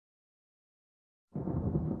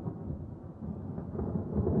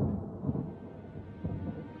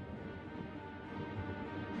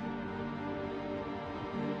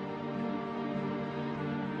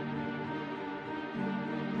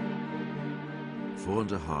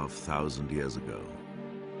4,500 years ago.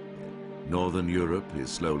 Northern Europe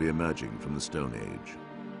is slowly emerging from the Stone Age.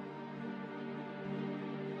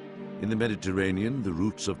 In the Mediterranean, the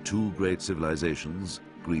roots of two great civilizations,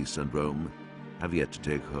 Greece and Rome, have yet to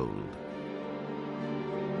take hold.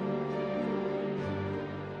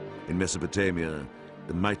 In Mesopotamia,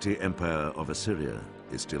 the mighty empire of Assyria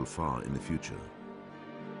is still far in the future.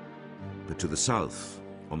 But to the south,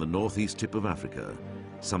 on the northeast tip of Africa,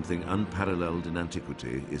 something unparalleled in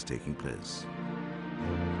antiquity is taking place.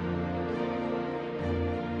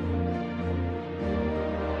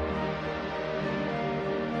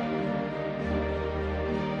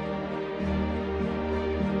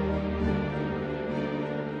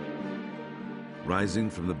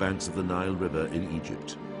 Rising from the banks of the Nile River in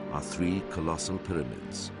Egypt are three colossal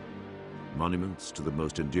pyramids, monuments to the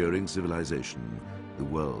most enduring civilization the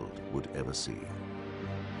world would ever see.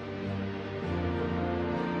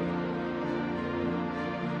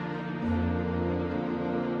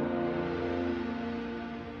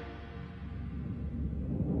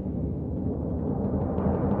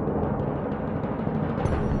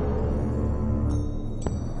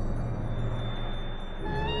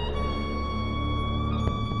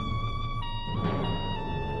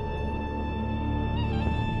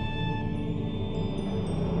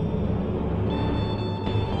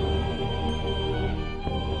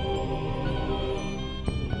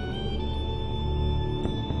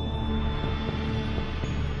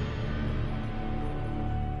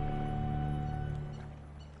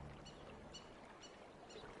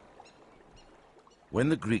 When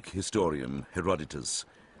the Greek historian Herodotus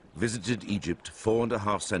visited Egypt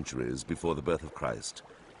 4.5 centuries before the birth of Christ,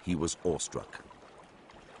 he was awestruck.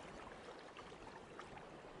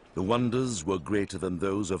 The wonders were greater than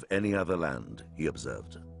those of any other land, he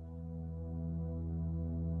observed.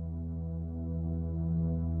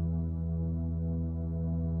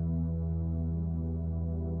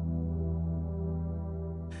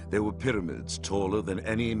 There were pyramids taller than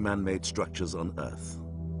any man-made structures on Earth.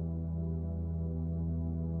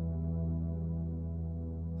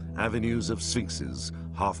 Avenues of sphinxes,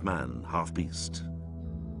 half man, half beast.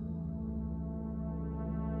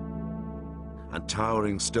 And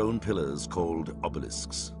towering stone pillars called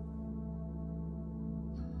obelisks.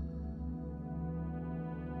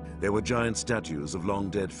 There were giant statues of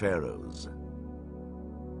long-dead pharaohs.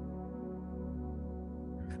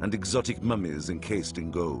 And exotic mummies encased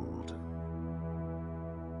in gold.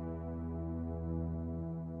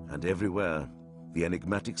 And everywhere, the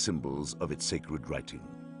enigmatic symbols of its sacred writing.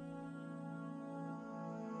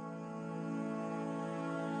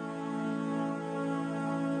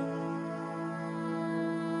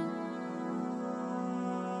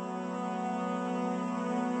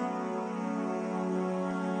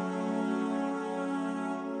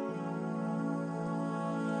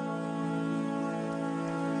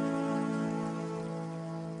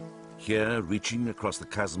 Here, reaching across the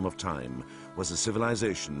chasm of time, was a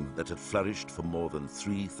civilization that had flourished for more than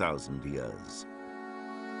 3,000 years.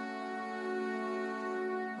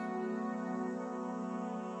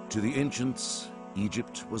 To the ancients,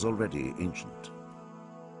 Egypt was already ancient.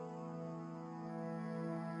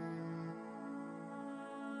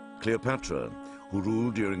 Cleopatra, who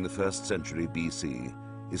ruled during the 1st century BC,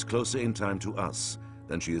 is closer in time to us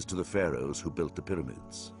than she is to the pharaohs who built the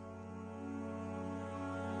pyramids.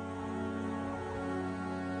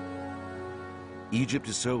 Egypt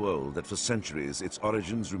is so old that for centuries its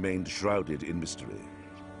origins remained shrouded in mystery.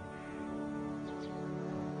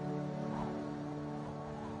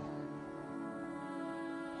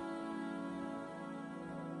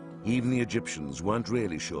 Even the Egyptians weren't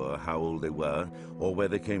really sure how old they were or where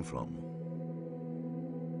they came from.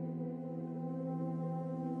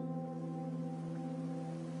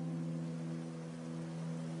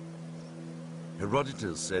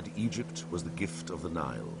 Herodotus said Egypt was the gift of the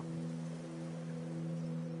Nile.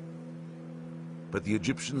 But the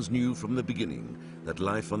Egyptians knew from the beginning that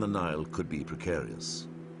life on the Nile could be precarious.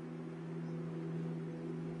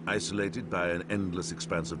 Isolated by an endless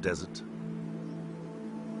expanse of desert,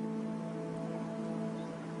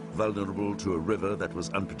 vulnerable to a river that was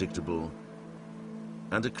unpredictable,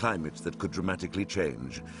 and a climate that could dramatically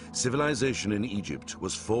change, civilization in Egypt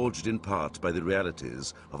was forged in part by the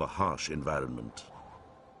realities of a harsh environment.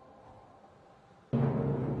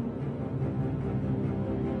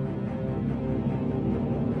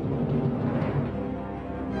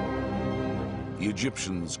 The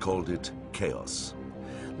Egyptians called it chaos.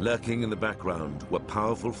 Lurking in the background were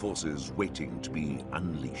powerful forces waiting to be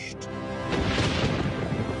unleashed.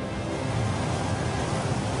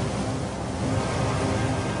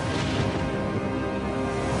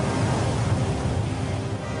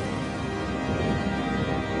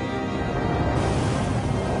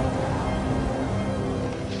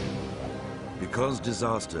 Because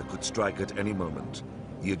disaster could strike at any moment,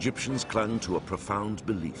 the Egyptians clung to a profound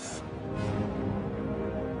belief.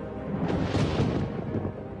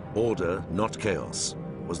 Order, not chaos,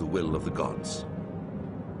 was the will of the gods.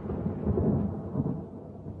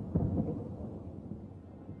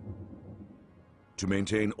 To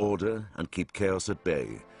maintain order and keep chaos at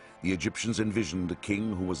bay, the Egyptians envisioned a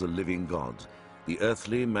king who was a living god, the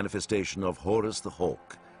earthly manifestation of Horus the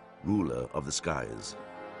hawk, ruler of the skies.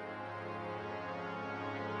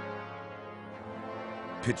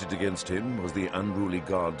 Pitted against him was the unruly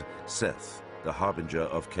god Seth, the harbinger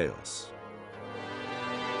of chaos.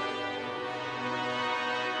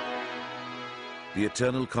 The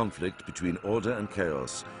eternal conflict between order and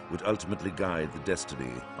chaos would ultimately guide the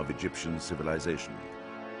destiny of Egyptian civilization.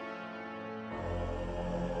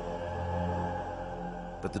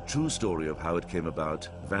 But the true story of how it came about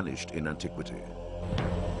vanished in antiquity.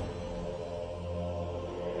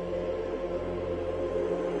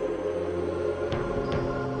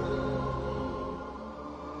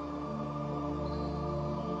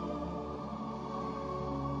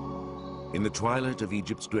 In the twilight of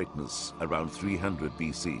Egypt's greatness, around 300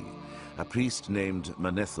 BC, a priest named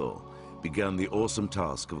Manetho began the awesome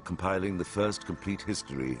task of compiling the first complete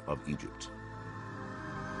history of Egypt.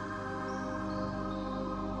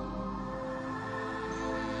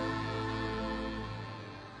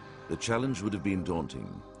 The challenge would have been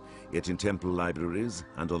daunting, yet in temple libraries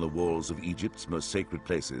and on the walls of Egypt's most sacred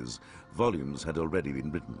places, volumes had already been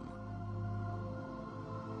written.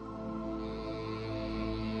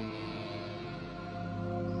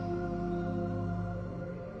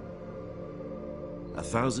 A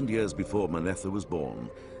 1,000 years before Manetho was born,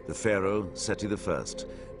 the pharaoh, Seti I,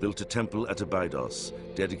 built a temple at Abydos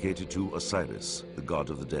dedicated to Osiris, the god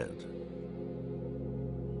of the dead.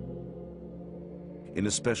 In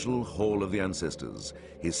a special Hall of the Ancestors,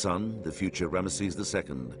 his son, the future Ramesses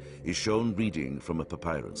II, is shown reading from a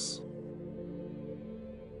papyrus.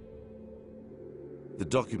 The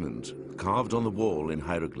document, carved on the wall in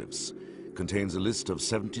hieroglyphs, contains a list of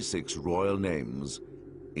 76 royal names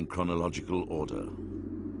in chronological order.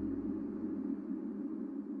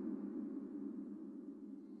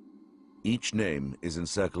 Each name is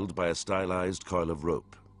encircled by a stylized coil of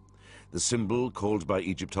rope. The symbol, called by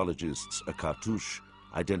Egyptologists a cartouche,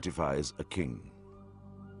 identifies a king.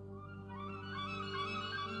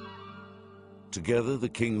 Together, the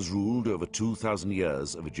kings ruled over 2,000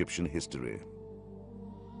 years of Egyptian history.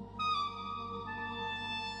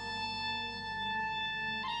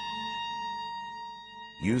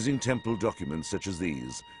 Using temple documents such as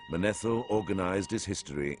these, Manetho organized his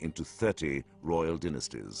history into 30 royal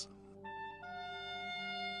dynasties.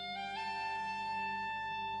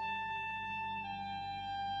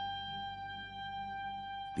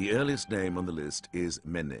 The earliest name on the list is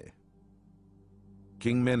Mene.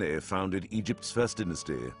 King Mene founded Egypt's first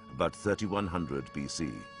dynasty about 3100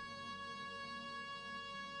 BC.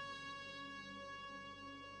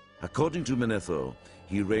 According to Manetho,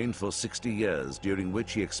 he reigned for 60 years, during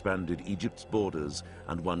which he expanded Egypt's borders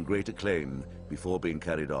and won great acclaim before being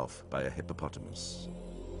carried off by a hippopotamus.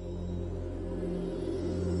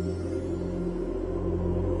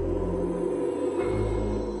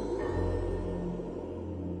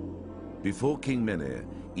 Before King Mene,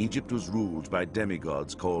 Egypt was ruled by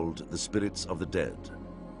demigods called the spirits of the dead,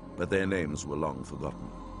 but their names were long forgotten.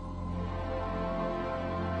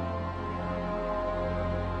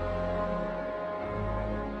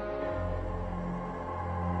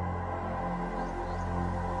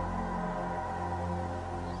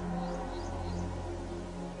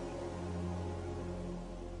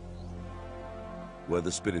 Were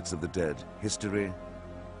the spirits of the dead history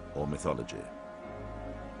or mythology?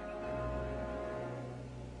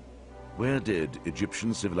 Where did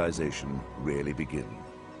Egyptian civilization really begin?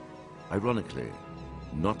 Ironically,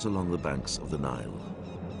 not along the banks of the Nile.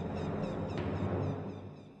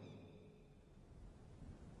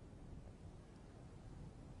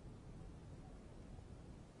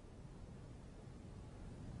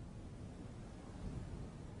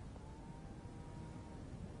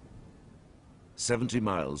 "70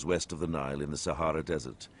 miles west of the Nile in the Sahara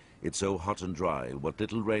Desert, it's so hot and dry, what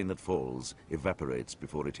little rain that falls evaporates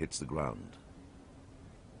before it hits the ground.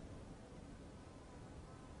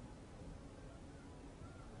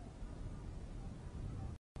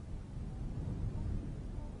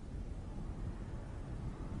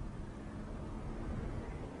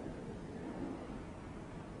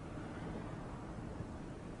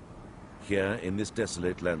 Here, in this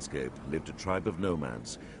desolate landscape, lived a tribe of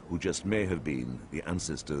nomads who just may have been the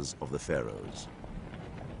ancestors of the pharaohs.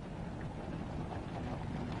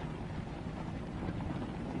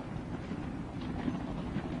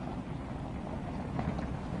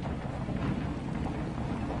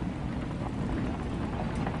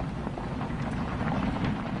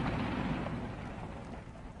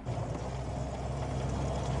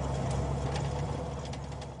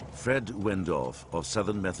 Fred Wendorf of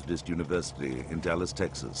Southern Methodist University in Dallas,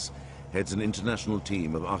 Texas, heads an international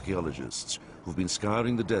team of archaeologists who've been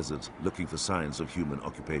scouring the desert looking for signs of human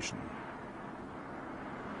occupation.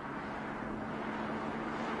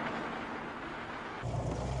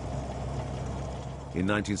 In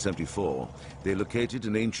 1974, they located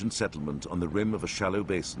an ancient settlement on the rim of a shallow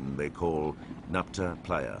basin they call Napta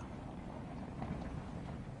Playa.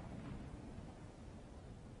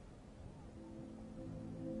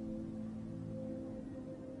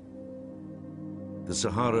 The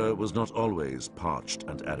Sahara was not always parched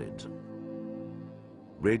and arid.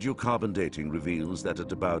 Radiocarbon dating reveals that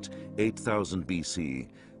at about 8,000 BC,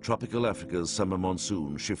 tropical Africa's summer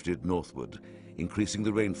monsoon shifted northward, increasing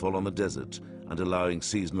the rainfall on the desert and allowing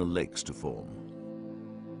seasonal lakes to form.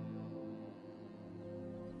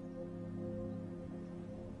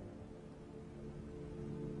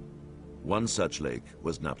 One such lake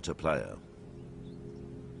was Napta Playa.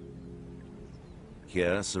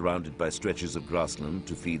 Here, surrounded by stretches of grassland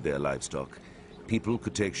to feed their livestock, people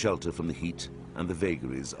could take shelter from the heat and the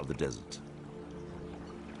vagaries of the desert.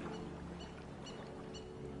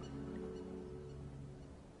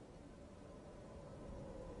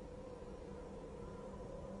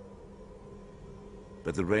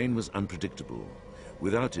 But the rain was unpredictable.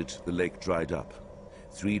 Without it, the lake dried up.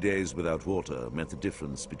 3 days without water meant the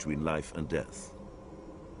difference between life and death.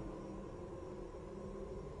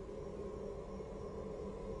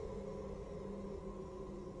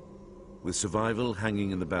 With survival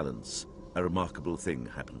hanging in the balance, a remarkable thing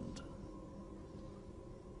happened.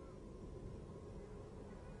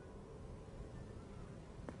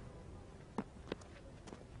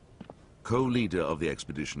 Co-leader of the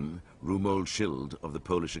expedition, Romuald Schild of the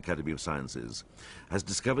Polish Academy of Sciences, has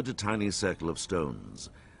discovered a tiny circle of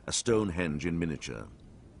stones, a Stonehenge in miniature,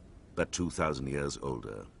 but 2,000 years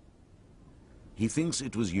older. He thinks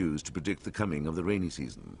it was used to predict the coming of the rainy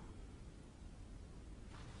season.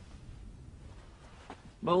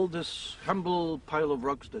 Well, this humble pile of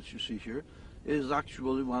rocks that you see here is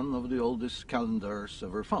actually one of the oldest calendars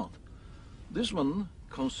ever found. This one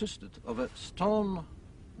consisted of a stone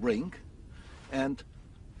ring and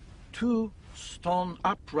two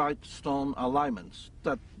upright stone alignments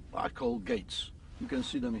that I call gates. You can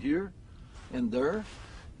see them here and there,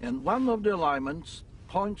 and one of the alignments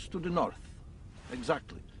points to the north,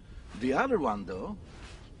 exactly. The other one, though,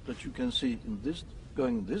 that you can see in this,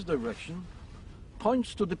 going in this direction,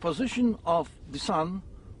 points to the position of the sun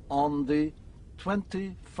on the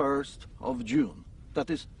 21st of June.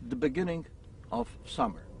 That is the beginning of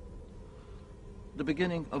summer, the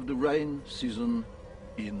beginning of the rain season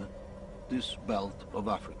in this belt of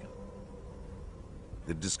Africa.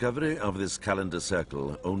 The discovery of this calendar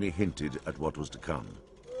circle only hinted at what was to come.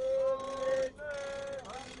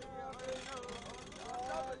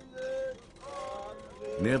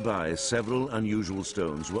 Nearby, several unusual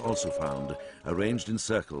stones were also found, arranged in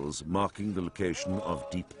circles marking the location of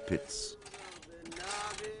deep pits.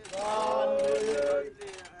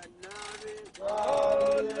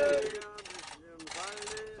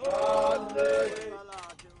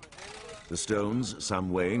 The stones,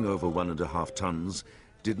 some weighing over 1.5 tons,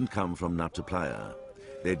 didn't come from Napta Playa.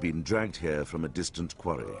 They'd been dragged here from a distant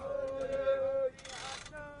quarry.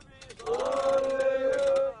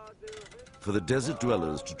 For the desert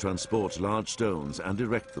dwellers to transport large stones and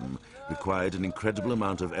erect them required an incredible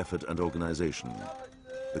amount of effort and organization.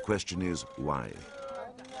 The question is, why?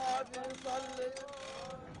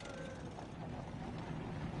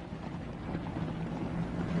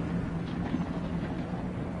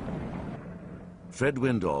 Fred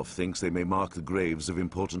Wendorf thinks they may mark the graves of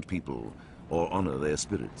important people or honor their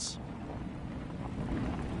spirits.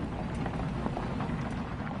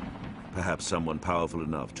 Perhaps someone powerful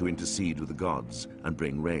enough to intercede with the gods and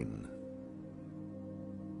bring rain.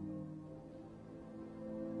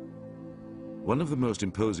 One of the most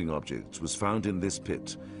imposing objects was found in this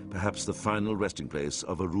pit, perhaps the final resting place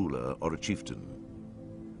of a ruler or a chieftain.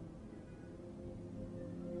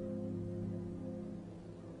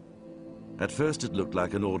 At first it looked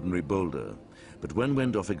like an ordinary boulder, but when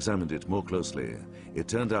Wendorf examined it more closely, it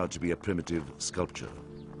turned out to be a primitive sculpture.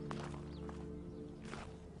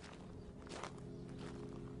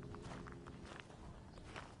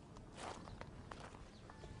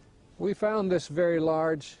 We found this very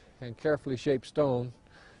large and carefully shaped stone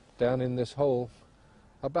down in this hole,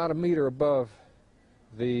 about 1 meter above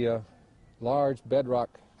the large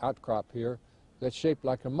bedrock outcrop here that's shaped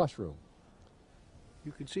like a mushroom.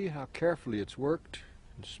 You can see how carefully it's worked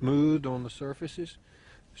and smoothed on the surfaces,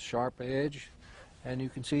 sharp edge, and you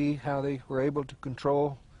can see how they were able to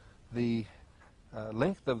control the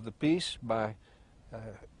length of the piece by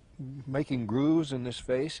making grooves in this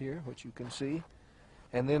face here, which you can see.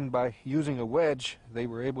 And then by using a wedge, they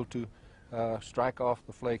were able to strike off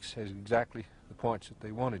the flakes at exactly the points that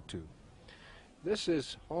they wanted to. This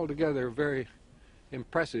is altogether a very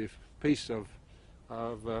impressive piece of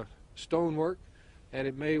stonework, and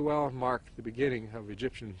it may well mark the beginning of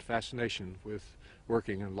Egyptian fascination with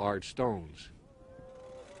working in large stones.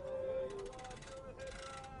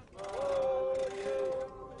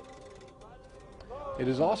 It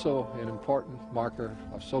is also an important marker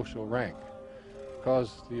of social rank,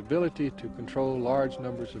 because the ability to control large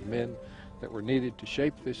numbers of men that were needed to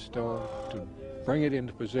shape this stone, to bring it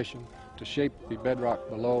into position, to shape the bedrock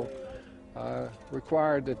below,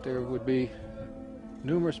 required that there would be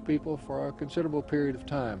numerous people for a considerable period of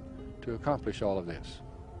time to accomplish all of this.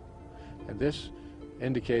 And this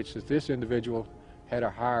indicates that this individual had a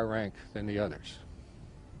higher rank than the others.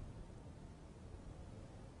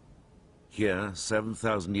 Here,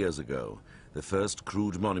 7,000 years ago, the first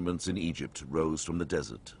crude monuments in Egypt rose from the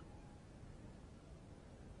desert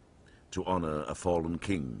to honor a fallen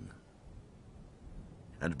king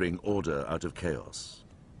and bring order out of chaos.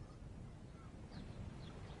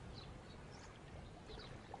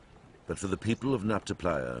 But for the people of Nabta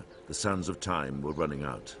Playa, the sands of time were running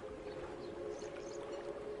out.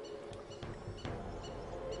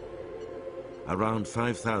 Around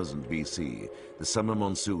 5000 BC, the summer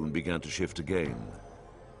monsoon began to shift again,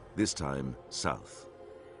 this time south.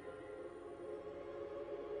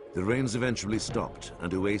 The rains eventually stopped,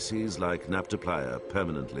 and oases like Nabta Playa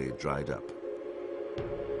permanently dried up.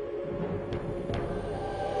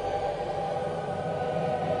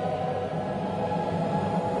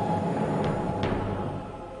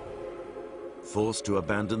 Forced to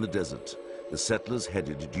abandon the desert, the settlers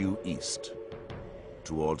headed due east,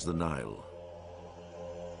 towards the Nile.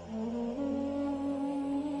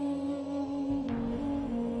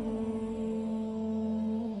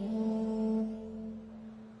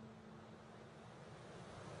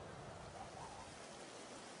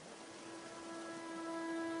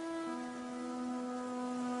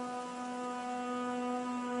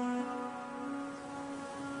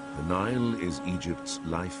 The Nile is Egypt's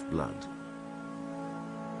lifeblood.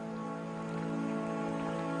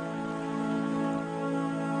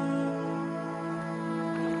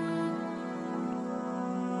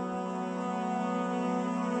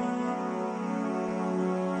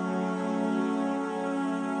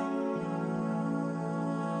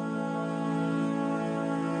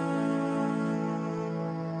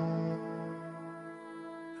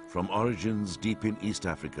 From origins deep in East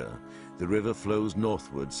Africa, the river flows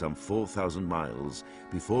northward some 4,000 miles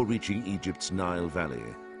before reaching Egypt's Nile Valley,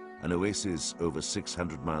 an oasis over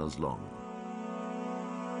 600 miles long.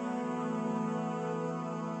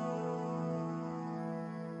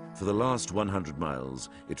 For the last 100 miles,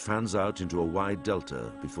 it fans out into a wide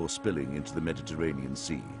delta before spilling into the Mediterranean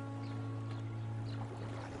Sea.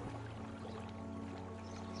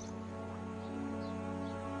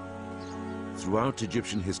 Throughout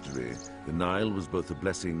Egyptian history, the Nile was both a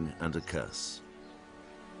blessing and a curse.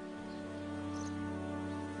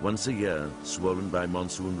 Once a year, swollen by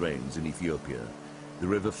monsoon rains in Ethiopia, the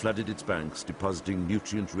river flooded its banks, depositing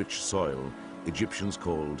nutrient-rich soil Egyptians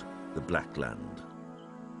called the Black Land.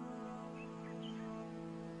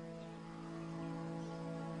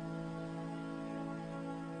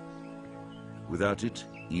 Without it,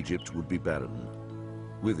 Egypt would be barren.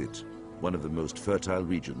 With it, one of the most fertile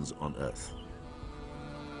regions on Earth.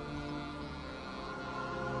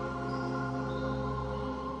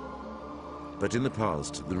 But in the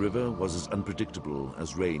past, the river was as unpredictable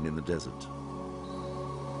as rain in the desert.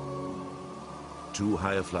 Too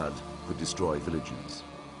high a flood could destroy villages.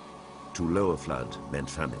 Too low a flood meant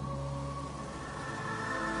famine.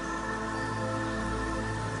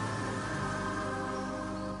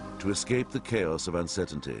 To escape the chaos of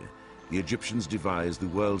uncertainty, the Egyptians devised the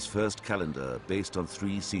world's first calendar based on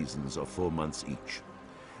 3 seasons of 4 months each.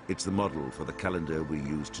 It's the model for the calendar we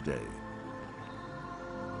use today.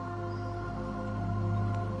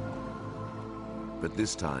 But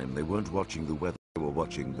this time, they weren't watching the weather, they were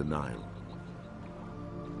watching the Nile.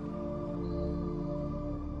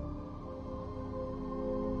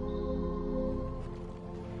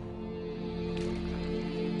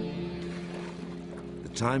 The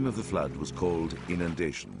time of the flood was called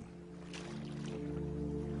inundation.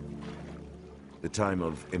 The time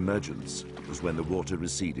of emergence was when the water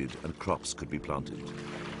receded and crops could be planted.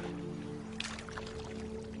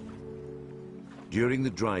 During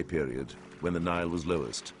the dry period, when the Nile was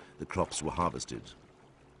lowest, the crops were harvested.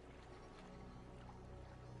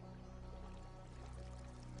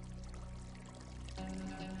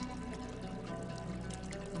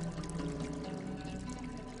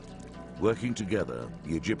 Working together,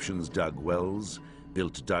 the Egyptians dug wells,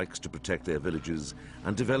 built dikes to protect their villages,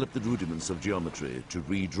 and developed the rudiments of geometry to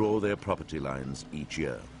redraw their property lines each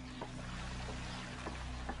year.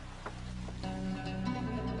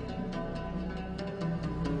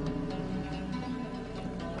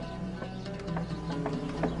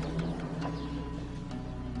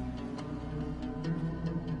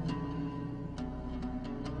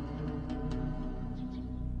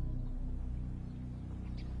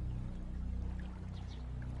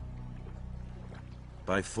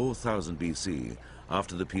 By 4000 BC,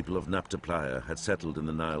 after the people of Naphtali had settled in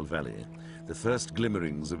the Nile Valley, the first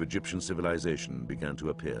glimmerings of Egyptian civilization began to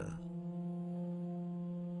appear.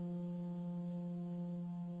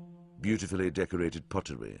 Beautifully decorated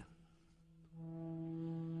pottery,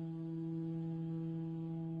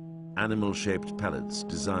 animal-shaped palettes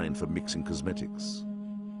designed for mixing cosmetics,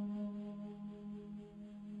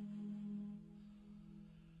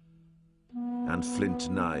 and flint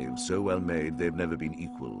knives so well made they've never been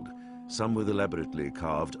equaled, some with elaborately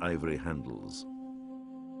carved ivory handles.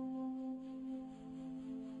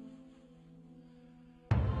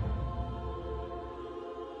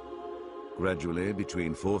 Gradually,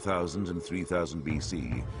 between 4000 and 3000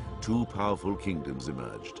 BC, two powerful kingdoms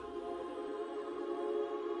emerged.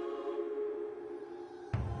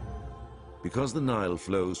 Because the Nile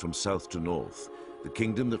flows from south to north, the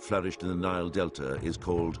kingdom that flourished in the Nile Delta is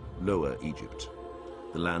called Lower Egypt,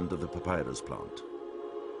 the land of the papyrus plant.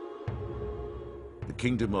 The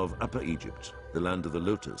kingdom of Upper Egypt, the land of the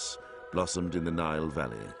lotus, blossomed in the Nile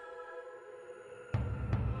Valley.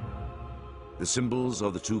 The symbols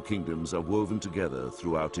of the two kingdoms are woven together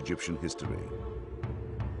throughout Egyptian history.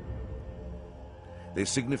 They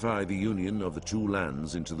signify the union of the two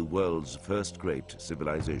lands into the world's first great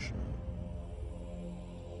civilization.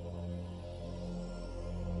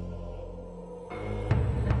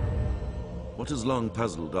 What has long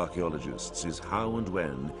puzzled archaeologists is how and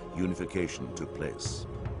when unification took place.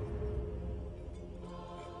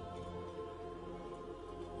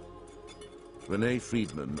 Renee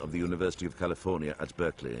Friedman of the University of California at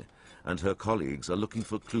Berkeley and her colleagues are looking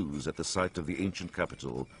for clues at the site of the ancient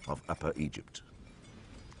capital of Upper Egypt.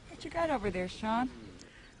 What you got over there, Sean?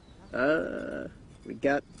 We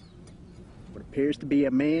got what appears to be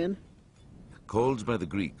a man. Called by the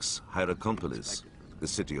Greeks Hierakonpolis, the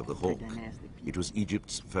city of the hawk, it was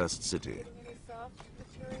Egypt's first city. Any soft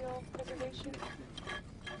material preservation?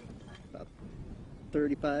 About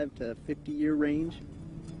 35 to 50-year range.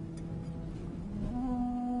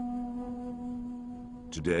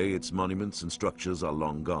 Today, its monuments and structures are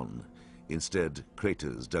long gone. Instead,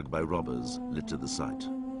 craters dug by robbers litter the site.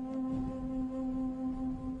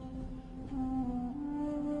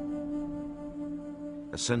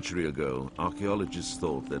 A century ago, archaeologists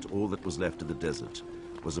thought that all that was left of the desert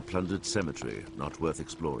was a plundered cemetery not worth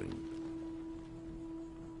exploring.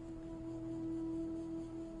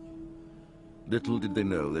 Little did they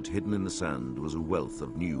know that hidden in the sand was a wealth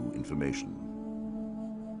of new information.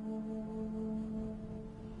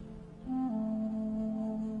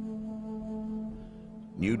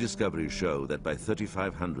 New discoveries show that by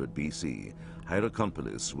 3500 BC,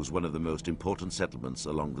 Hierakonpolis was one of the most important settlements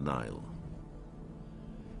along the Nile.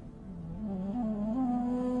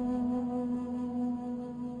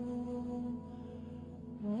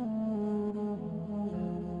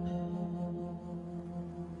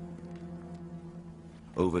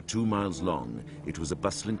 Over 2 miles long, it was a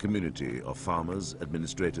bustling community of farmers,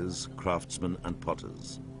 administrators, craftsmen, and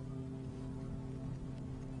potters.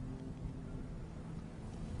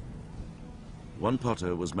 One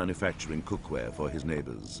potter was manufacturing cookware for his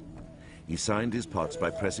neighbors. He signed his pots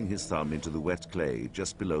by pressing his thumb into the wet clay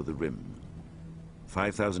just below the rim.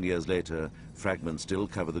 5,000 years later, fragments still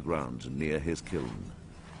cover the ground near his kiln.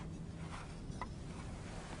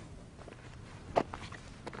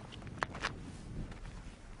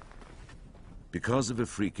 Because of a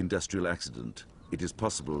freak industrial accident, it is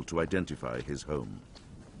possible to identify his home.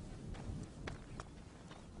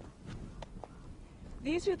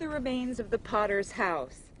 These are the remains of the potter's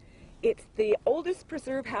house. It's the oldest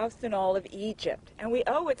preserved house in all of Egypt, and we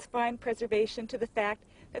owe its fine preservation to the fact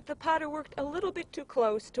that the potter worked a little bit too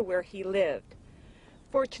close to where he lived.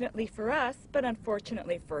 Fortunately for us, but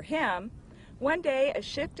unfortunately for him, one day a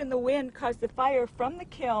shift in the wind caused the fire from the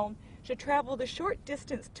kiln to travel the short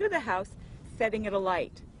distance to the house, setting it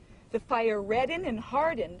alight. The fire reddened and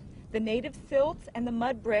hardened the native silts and the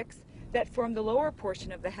mud bricks that formed the lower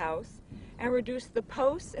portion of the house, and reduced the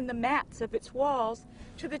posts and the mats of its walls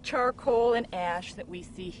to the charcoal and ash that we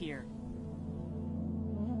see here.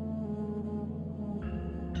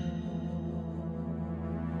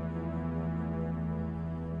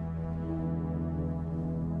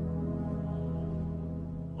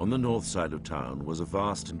 On the north side of town was a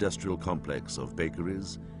vast industrial complex of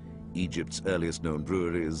bakeries, Egypt's earliest known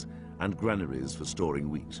breweries, and granaries for storing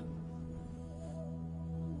wheat.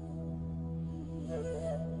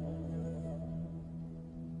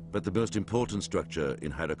 But the most important structure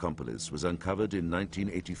in Hierakonpolis was uncovered in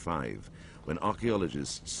 1985 when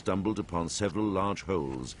archaeologists stumbled upon several large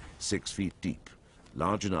holes 6 feet deep,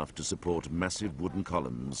 large enough to support massive wooden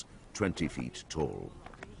columns 20 feet tall.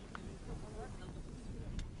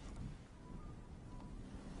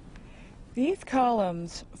 These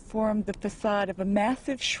columns formed the facade of a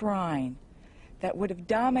massive shrine that would have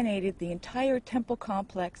dominated the entire temple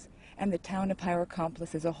complex and the town of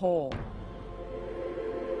Hierakonpolis as a whole.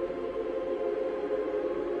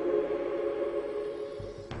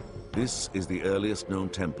 This is the earliest known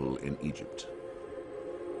temple in Egypt.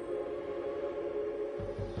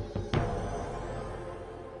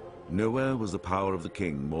 Nowhere was the power of the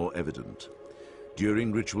king more evident.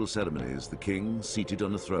 During ritual ceremonies, the king, seated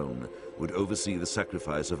on a throne, would oversee the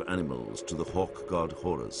sacrifice of animals to the hawk god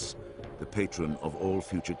Horus, the patron of all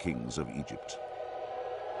future kings of Egypt.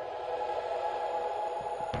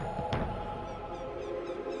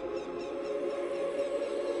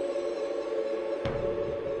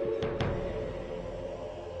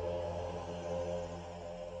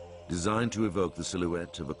 Designed to evoke the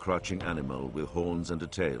silhouette of a crouching animal with horns and a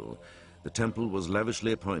tail, the temple was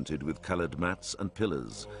lavishly appointed with colored mats and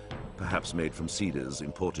pillars, perhaps made from cedars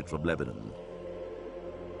imported from Lebanon.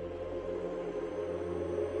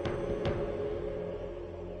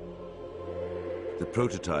 The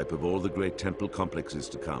prototype of all the great temple complexes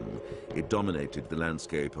to come, it dominated the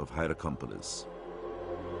landscape of Hierakonpolis.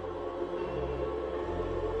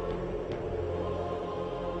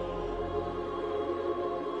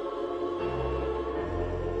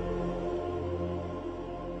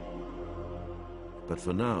 But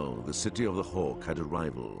for now, the city of the hawk had a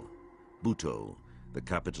rival, Buto, the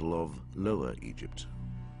capital of Lower Egypt.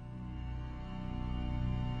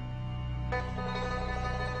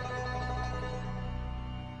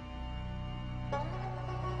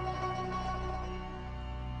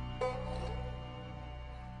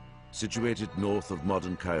 Situated north of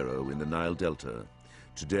modern Cairo in the Nile Delta,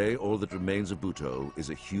 today all that remains of Buto is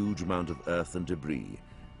a huge mound of earth and debris,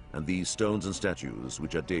 and these stones and statues,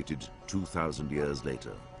 which are dated 2,000 years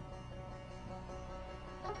later.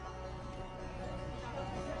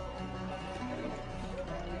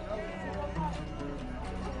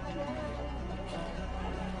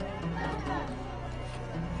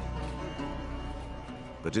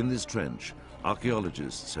 But in this trench,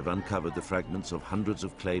 archaeologists have uncovered the fragments of hundreds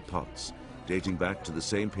of clay pots dating back to the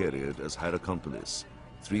same period as Hierakonpolis,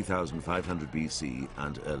 3,500 BC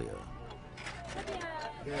and earlier.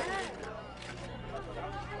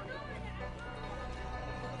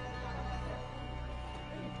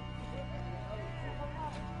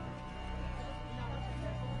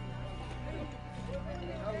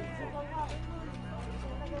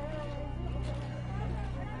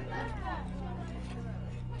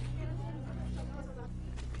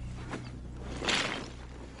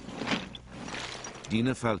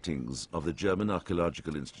 Dina Faltings of the German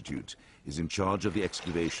Archaeological Institute is in charge of the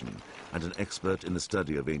excavation and an expert in the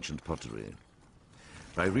study of ancient pottery.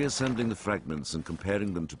 By reassembling the fragments and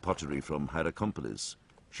comparing them to pottery from Hierakonpolis,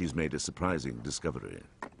 she's made a surprising discovery.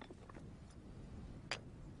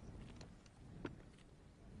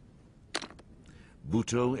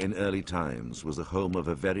 Buto in early times was the home of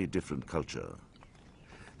a very different culture.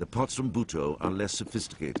 The pots from Buto are less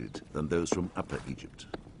sophisticated than those from Upper Egypt.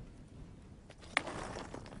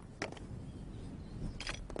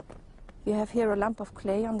 You have here a lump of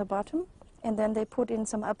clay on the bottom, and then they put in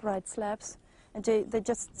some upright slabs, and they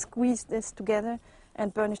just squeeze this together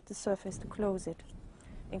and burnish the surface to close it.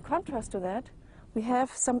 In contrast to that, we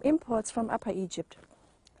have some imports from Upper Egypt,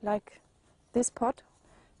 like this pot.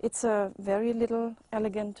 It's a very little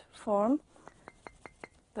elegant form.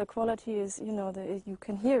 The quality is, you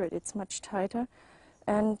can hear it, it's much tighter.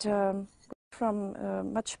 And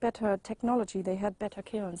from much better technology, they had better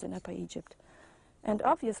kilns in Upper Egypt. And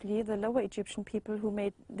obviously, the Lower Egyptian people who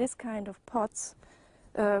made this kind of pots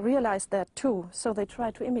realized that too, so they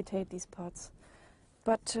tried to imitate these pots.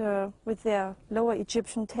 But with their Lower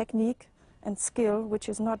Egyptian technique and skill, which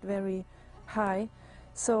is not very high,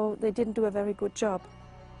 so they didn't do a very good job.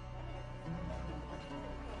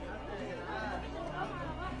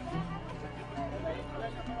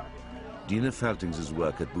 Dina Faltings'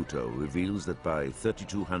 work at Buto reveals that by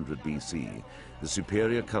 3200 BC, the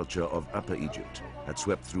superior culture of Upper Egypt had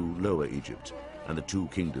swept through Lower Egypt, and the two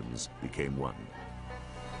kingdoms became one.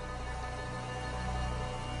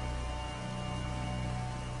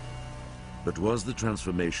 But was the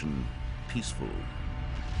transformation peaceful?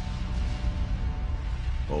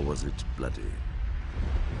 Or was it bloody?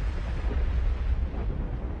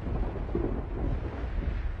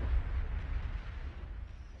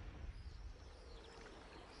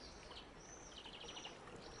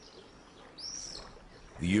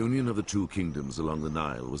 The union of the two kingdoms along the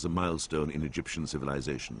Nile was a milestone in Egyptian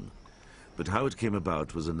civilization. But how it came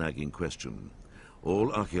about was a nagging question.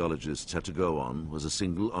 All archaeologists had to go on was a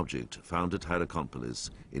single object found at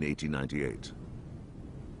Hierakonpolis in 1898.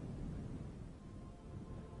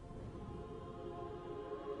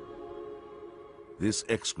 This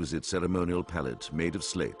exquisite ceremonial palette, made of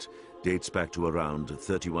slate, dates back to around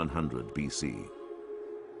 3100 BC.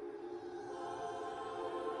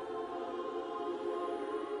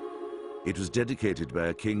 It was dedicated by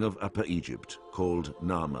a king of Upper Egypt called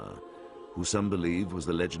Narmer, who some believe was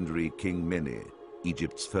the legendary King Mene,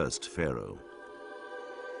 Egypt's first pharaoh.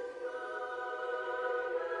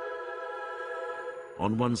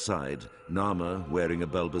 On one side, Narmer, wearing a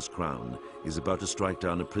bulbous crown, is about to strike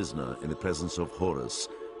down a prisoner in the presence of Horus,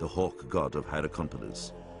 the hawk god of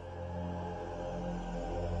Hierakonpolis.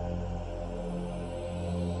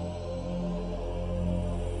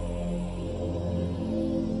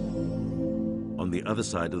 On the other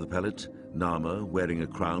side of the palette, Narmer, wearing a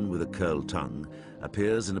crown with a curled tongue,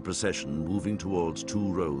 appears in a procession moving towards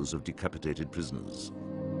two rows of decapitated prisoners.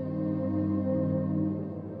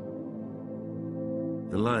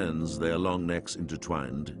 The lions, their long necks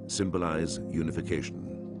intertwined, symbolize unification.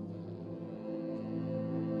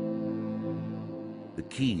 The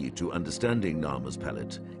key to understanding Narmer's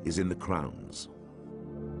palette is in the crowns.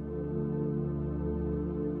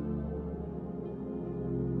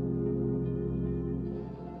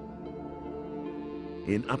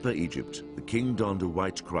 In Upper Egypt, the king donned a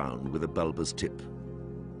white crown with a bulbous tip.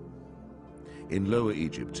 In Lower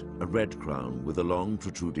Egypt, a red crown with a long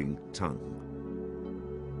protruding tongue.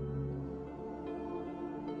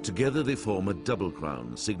 Together they form a double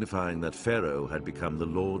crown, signifying that Pharaoh had become the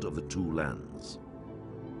lord of the two lands.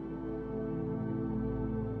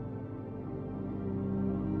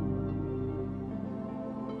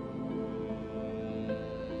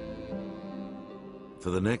 For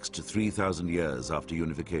the next 3,000 years after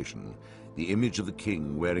unification, the image of the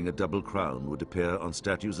king wearing a double crown would appear on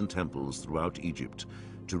statues and temples throughout Egypt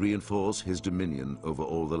to reinforce his dominion over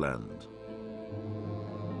all the land.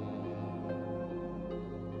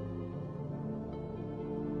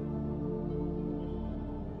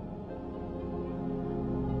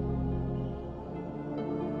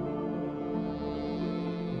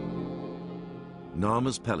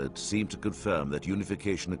 Narmer's palette seemed to confirm that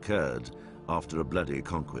unification occurred after a bloody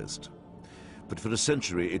conquest. But for a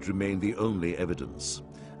century it remained the only evidence,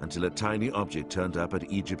 until a tiny object turned up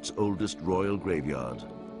at Egypt's oldest royal graveyard,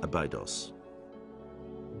 Abydos.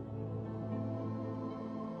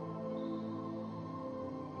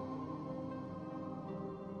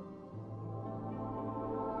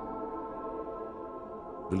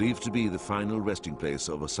 Believed to be the final resting place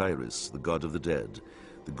of Osiris, the god of the dead,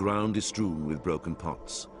 the ground is strewn with broken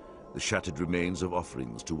pots, the shattered remains of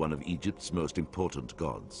offerings to one of Egypt's most important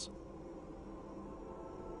gods.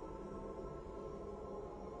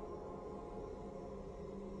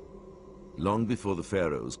 Long before the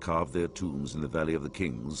pharaohs carved their tombs in the Valley of the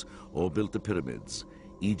Kings or built the pyramids,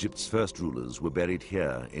 Egypt's first rulers were buried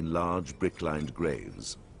here in large brick-lined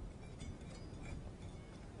graves.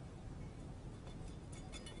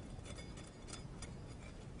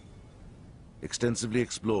 Extensively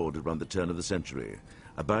explored around the turn of the century,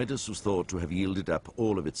 Abydos was thought to have yielded up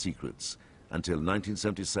all of its secrets until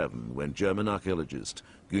 1977, when German archaeologist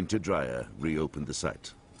Günther Dreyer reopened the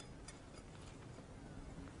site.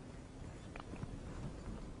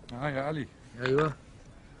 يا علي. ايوه.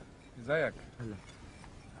 ازيك؟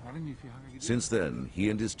 Since then, he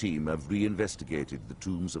and his team have reinvestigated the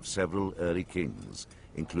tombs of several early kings,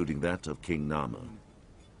 including that of King Narmer.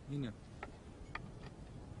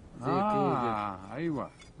 ايوه.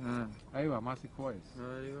 ايوه ماشي كويس.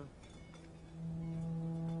 ايوه.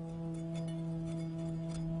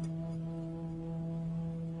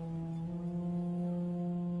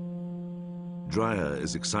 Dreyer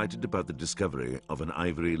is excited about the discovery of an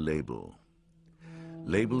ivory label.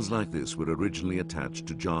 Labels like this were originally attached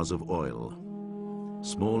to jars of oil.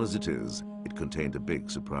 Small as it is, it contained a big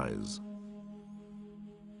surprise.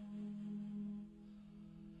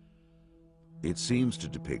 It seems to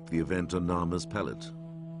depict the event on Narmer's palette.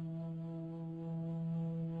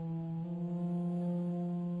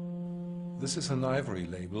 This is an ivory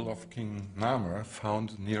label of King Narmer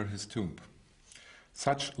found near his tomb.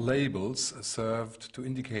 Such labels served to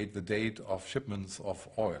indicate the date of shipments of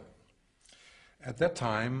oil. At that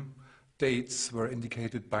time, dates were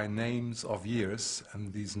indicated by names of years,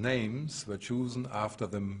 and these names were chosen after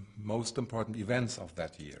the most important events of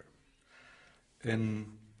that year.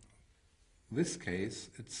 In this case,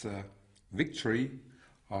 it's a victory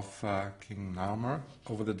of King Narmer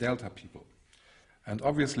over the Delta people. And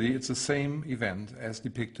obviously, it's the same event as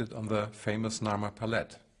depicted on the famous Narmer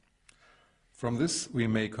Palette. From this, we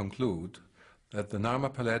may conclude that the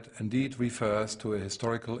Narmer Palette indeed refers to a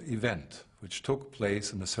historical event which took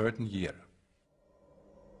place in a certain year.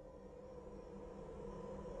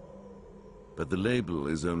 But the label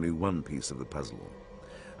is only one piece of the puzzle.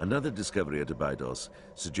 Another discovery at Abydos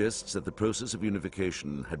suggests that the process of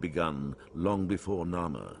unification had begun long before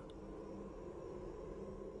Narmer.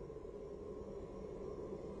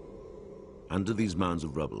 Under these mounds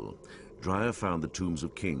of rubble, Dreyer found the tombs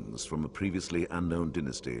of kings from a previously unknown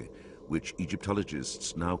dynasty, which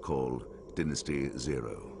Egyptologists now call Dynasty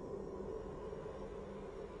Zero.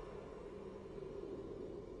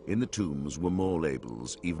 In the tombs were more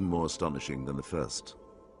labels, even more astonishing than the first.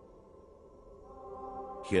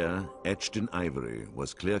 Here, etched in ivory,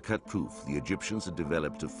 was clear-cut proof the Egyptians had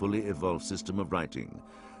developed a fully evolved system of writing,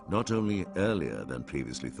 not only earlier than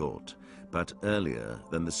previously thought, but earlier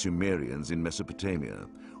than the Sumerians in Mesopotamia,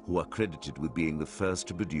 who are credited with being the first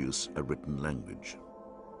to produce a written language.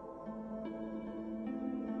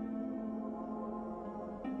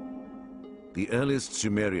 The earliest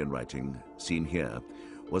Sumerian writing, seen here,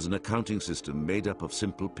 was an accounting system made up of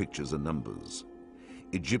simple pictures and numbers.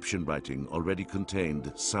 Egyptian writing already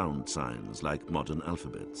contained sound signs like modern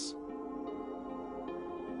alphabets.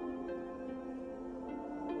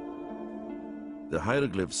 The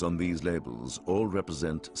hieroglyphs on these labels all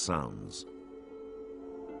represent sounds.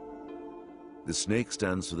 The snake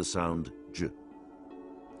stands for the sound J.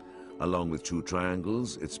 Along with two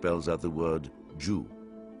triangles, it spells out the word Ju,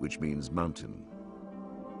 which means mountain.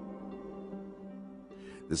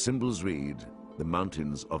 The symbols read, the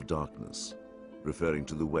mountains of darkness, referring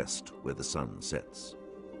to the west where the sun sets.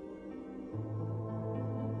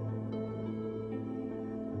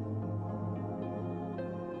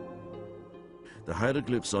 The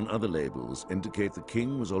hieroglyphs on other labels indicate the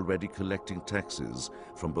king was already collecting taxes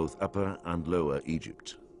from both Upper and Lower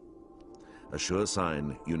Egypt. A sure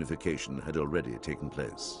sign unification had already taken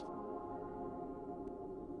place.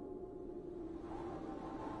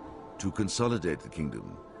 To consolidate the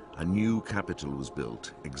kingdom, a new capital was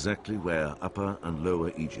built exactly where Upper and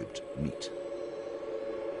Lower Egypt meet.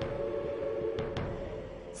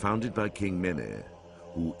 Founded by King Mene,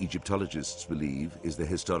 who Egyptologists believe is the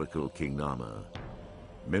historical King Narmer,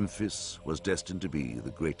 Memphis was destined to be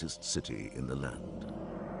the greatest city in the land.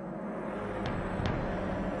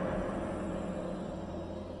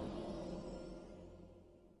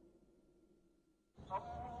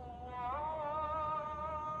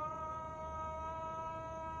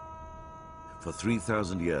 For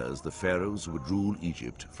 3,000 years, the pharaohs would rule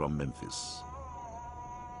Egypt from Memphis.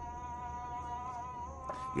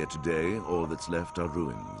 Yet today, all that's left are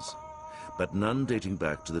ruins, but none dating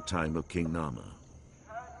back to the time of King Narmer.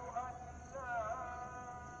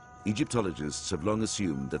 Egyptologists have long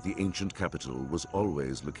assumed that the ancient capital was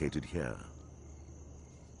always located here.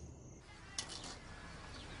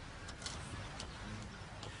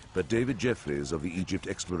 But David Jeffreys of the Egypt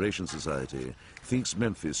Exploration Society thinks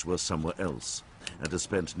Memphis was somewhere else and has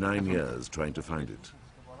spent 9 years trying to find it.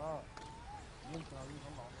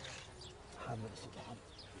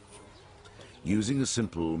 Using a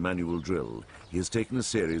simple manual drill, he has taken a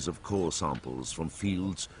series of core samples from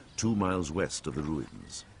fields 2 miles west of the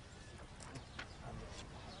ruins.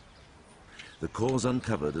 The cores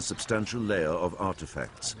uncovered a substantial layer of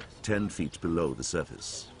artifacts 10 feet below the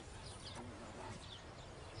surface.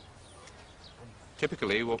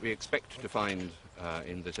 Typically, what we expect to find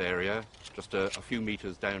in this area, just a few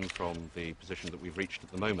meters down from the position that we've reached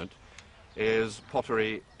at the moment, is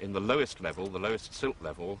pottery in the lowest level, the lowest silt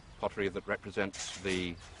level, pottery that represents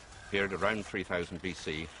the period around 3000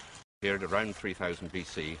 BC,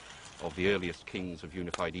 of the earliest kings of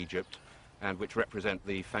unified Egypt, and which represent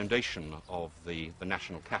the foundation of the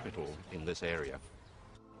national capital in this area.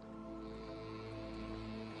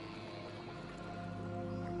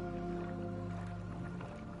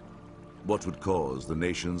 What would cause the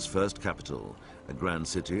nation's first capital, a grand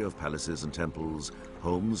city of palaces and temples,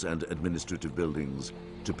 homes and administrative buildings,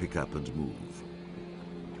 to pick up and move?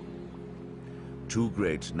 Two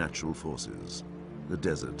great natural forces, the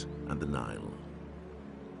desert and the Nile.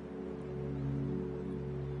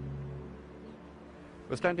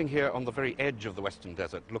 We're standing here on the very edge of the Western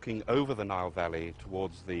Desert, looking over the Nile Valley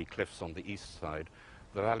towards the cliffs on the east side,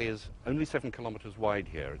 The valley is only 7 kilometers wide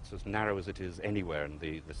here. It's as narrow as it is anywhere in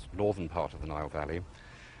this northern part of the Nile Valley.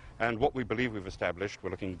 And what we believe we've established, we're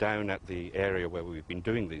looking down at the area where we've been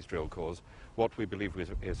doing these drill cores, what we believe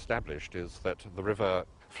we've established is that the river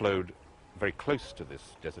flowed very close to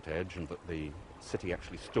this desert edge and that the city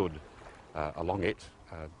actually stood along it,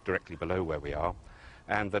 directly below where we are,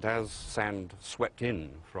 and that as sand swept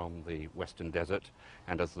in from the western desert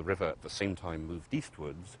and as the river at the same time moved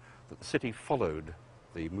eastwards, that the city followed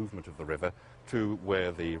the movement of the river to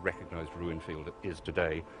where the recognized ruin field is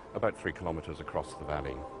today, about 3 kilometers across the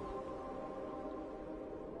valley.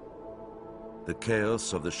 The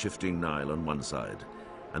chaos of the shifting Nile on one side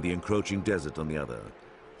and the encroaching desert on the other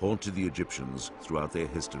haunted the Egyptians throughout their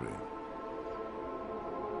history.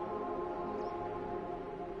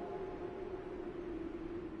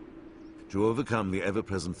 To overcome the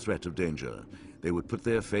ever-present threat of danger, they would put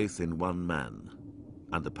their faith in one man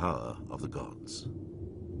and the power of the gods.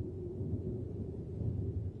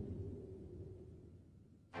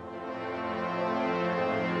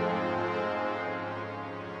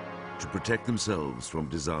 To protect themselves from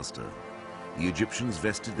disaster, the Egyptians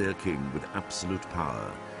vested their king with absolute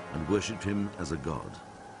power and worshipped him as a god.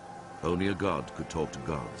 Only a god could talk to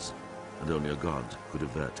gods, and only a god could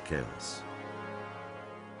avert chaos.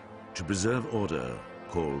 To preserve order,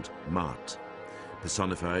 called Maat,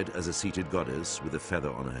 personified as a seated goddess with a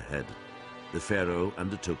feather on her head, the pharaoh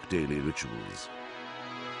undertook daily rituals.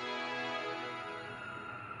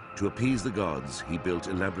 To appease the gods, he built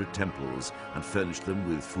elaborate temples and furnished them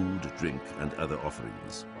with food, drink, and other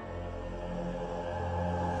offerings.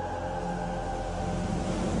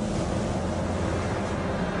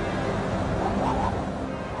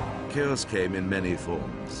 Chaos came in many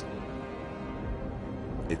forms.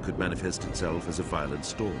 It could manifest itself as a violent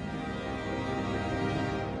storm,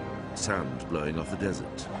 sand blowing off the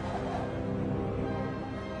desert,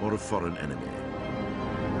 or a foreign enemy.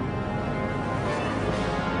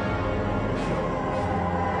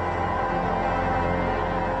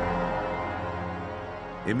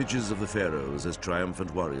 Images of the pharaohs as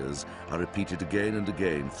triumphant warriors are repeated again and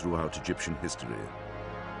again throughout Egyptian history.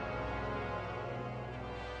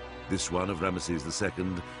 This one of Ramesses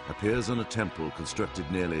II appears on a temple constructed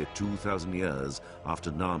nearly 2,000 years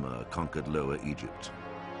after Narmer conquered Lower Egypt.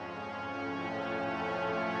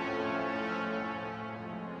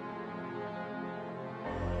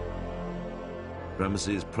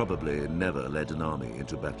 Ramesses probably never led an army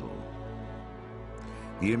into battle.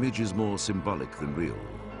 The image is more symbolic than real.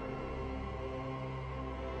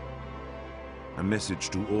 A message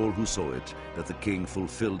to all who saw it that the king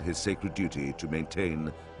fulfilled his sacred duty to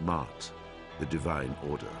maintain Maat, the divine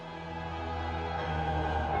order.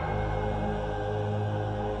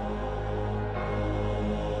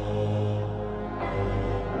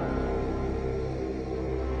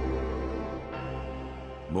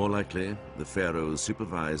 More likely, the pharaohs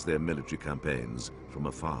supervised their military campaigns from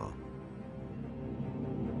afar.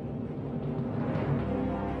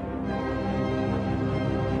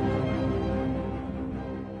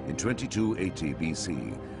 In 2280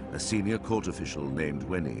 BC, a senior court official named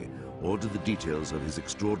Weni ordered the details of his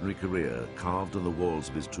extraordinary career carved on the walls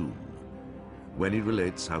of his tomb. Weni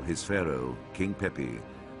relates how his pharaoh, King Pepi,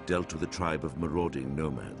 dealt with a tribe of marauding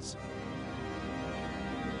nomads.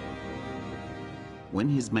 When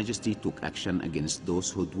His Majesty took action against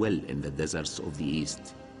those who dwell in the deserts of the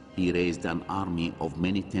East, he raised an army of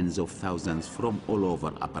many tens of thousands from all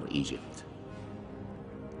over Upper Egypt.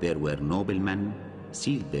 There were noblemen,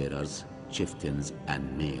 seal bearers, chieftains,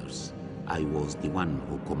 and mayors. I was the one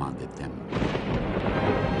who commanded them.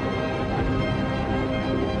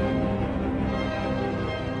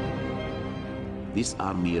 This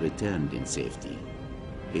army returned in safety.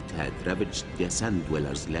 It had ravaged the sand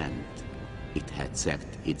dwellers' land. It had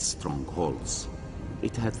sacked its strongholds.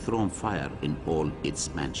 It had thrown fire in all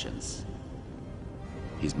its mansions.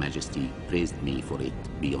 His Majesty praised me for it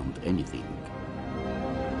beyond anything.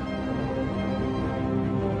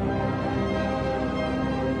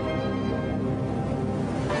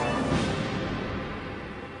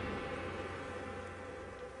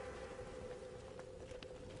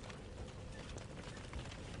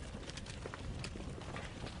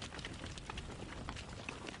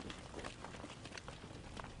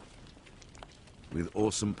 With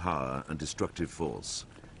awesome power and destructive force,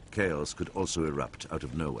 chaos could also erupt out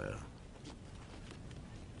of nowhere.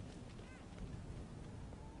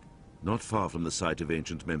 Not far from the site of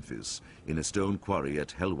ancient Memphis, in a stone quarry at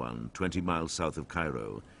Helwan, 20 miles south of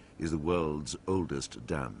Cairo, is the world's oldest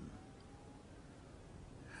dam.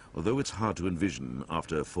 Although it's hard to envision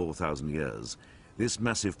after 4,000 years, This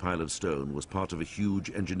massive pile of stone was part of a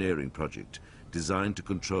huge engineering project designed to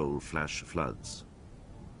control flash floods.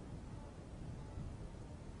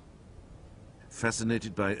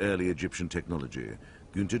 Fascinated by early Egyptian technology,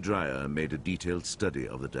 Günter Dreyer made a detailed study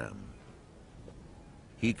of the dam.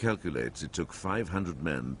 He calculates it took 500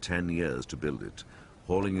 men 10 years to build it,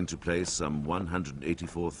 hauling into place some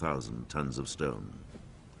 184,000 tons of stone.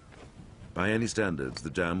 By any standards,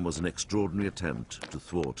 the dam was an extraordinary attempt to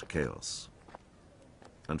thwart chaos.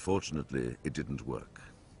 Unfortunately, it didn't work.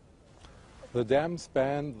 The dam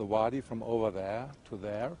spanned the wadi from over there to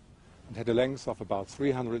there and had a length of about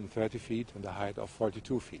 330 feet and a height of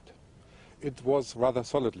 42 feet. It was rather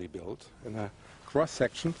solidly built. In a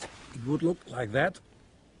cross-section, it would look like that.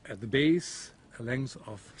 At the base, a length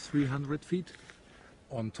of 300 feet.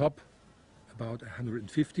 On top, about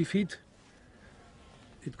 150 feet.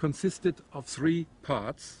 It consisted of 3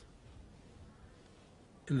 parts.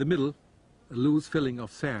 In the middle, a loose filling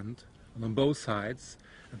of sand, and on both sides,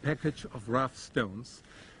 a package of rough stones,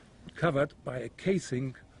 covered by a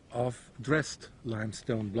casing of dressed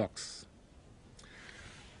limestone blocks.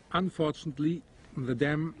 Unfortunately, the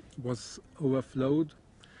dam was overflowed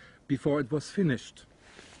before it was finished.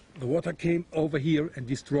 The water came over here and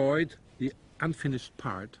destroyed the unfinished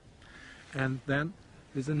part. And then,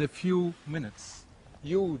 within a few minutes,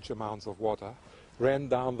 huge amounts of water ran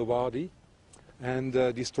down the wadi and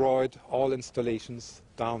destroyed all installations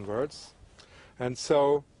downwards. And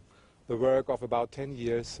so the work of about 10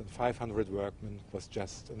 years and 500 workmen was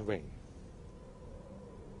just in vain.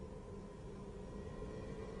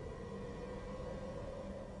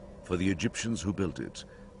 For the Egyptians who built it,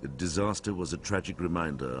 the disaster was a tragic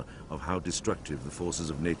reminder of how destructive the forces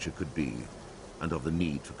of nature could be and of the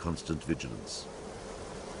need for constant vigilance.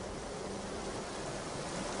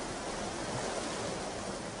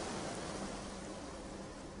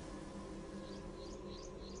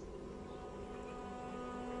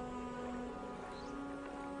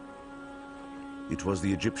 It was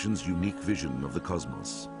the Egyptians' unique vision of the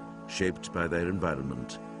cosmos, shaped by their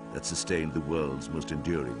environment, that sustained the world's most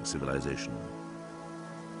enduring civilization.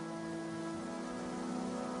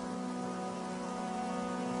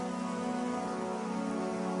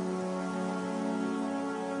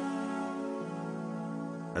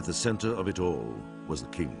 At the center of it all was the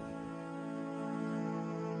king.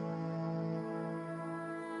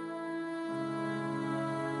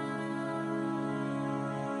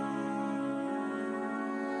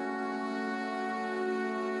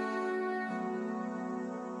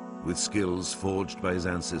 With skills forged by his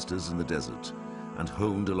ancestors in the desert and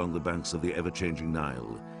honed along the banks of the ever-changing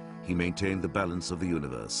Nile, he maintained the balance of the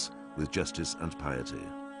universe with justice and piety.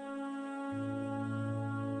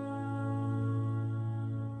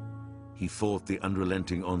 He fought the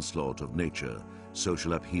unrelenting onslaught of nature,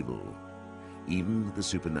 social upheaval, even the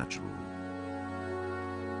supernatural.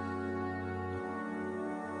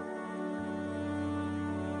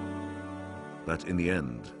 But in the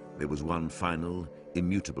end, there was one final,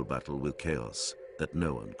 immutable battle with chaos that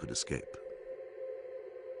no one could escape.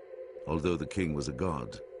 Although the king was a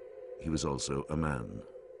god, he was also a man.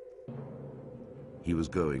 He was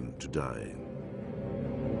going to die.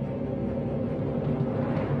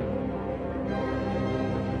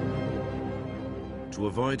 To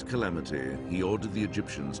avoid calamity, he ordered the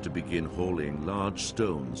Egyptians to begin hauling large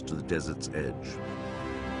stones to the desert's edge.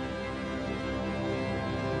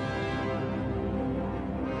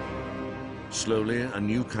 Slowly, a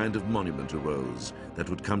new kind of monument arose that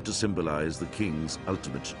would come to symbolize the king's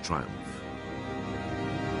ultimate triumph.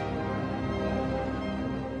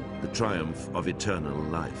 The triumph of eternal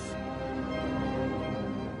life.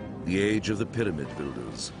 The age of the pyramid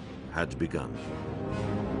builders had begun.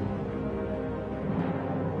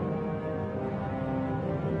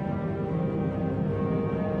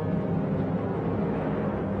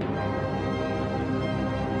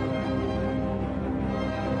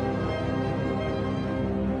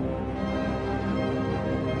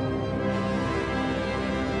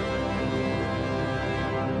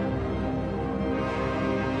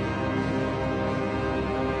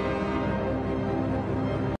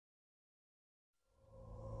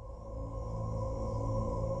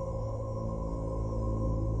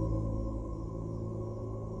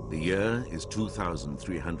 The year is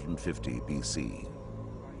 2350 BC,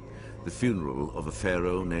 the funeral of a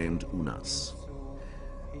pharaoh named Unas.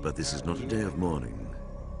 But this is not a day of mourning,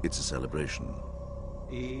 it's a celebration.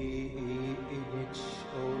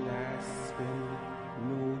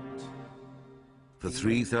 For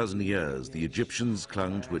 3,000 years, the Egyptians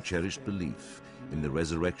clung to a cherished belief in the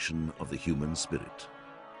resurrection of the human spirit.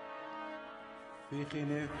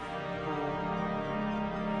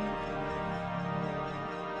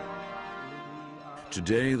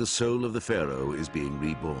 Today, the soul of the pharaoh is being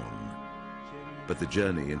reborn. But the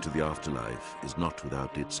journey into the afterlife is not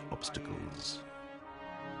without its obstacles.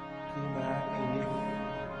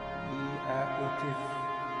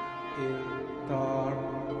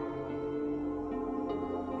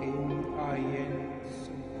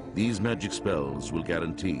 These magic spells will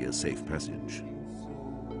guarantee a safe passage.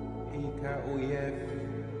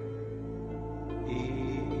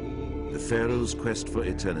 The pharaoh's quest for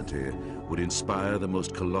eternity would inspire the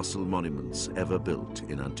most colossal monuments ever built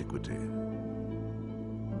in antiquity.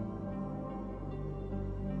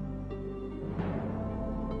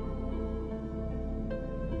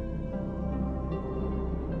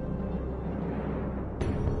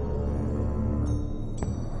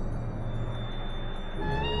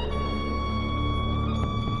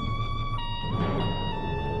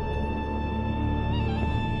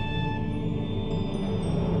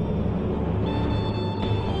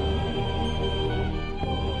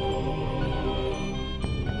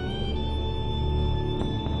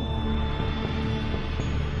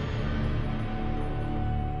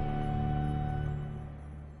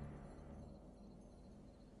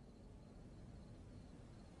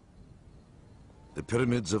 The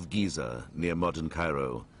pyramids of Giza, near modern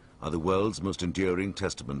Cairo, are the world's most enduring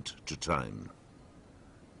testament to time.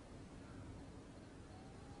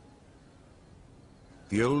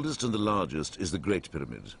 The oldest and the largest is the Great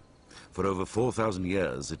Pyramid. For over 4,000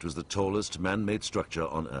 years, it was the tallest man-made structure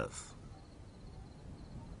on Earth.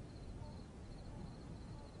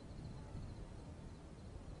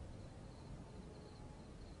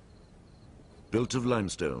 Built of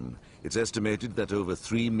limestone, it's estimated that over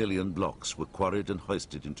 3 million blocks were quarried and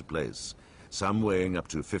hoisted into place, some weighing up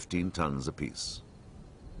to 15 tons apiece.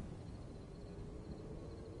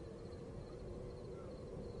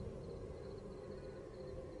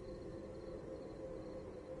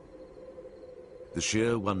 The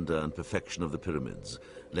sheer wonder and perfection of the pyramids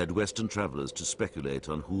led Western travelers to speculate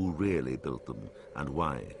on who really built them and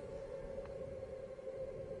why.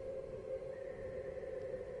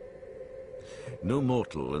 No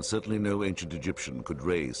mortal, and certainly no ancient Egyptian, could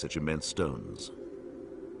raise such immense stones.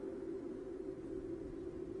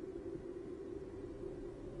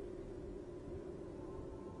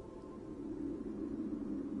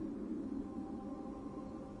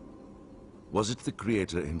 Was it the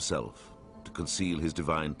Creator himself to conceal his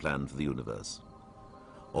divine plan for the universe?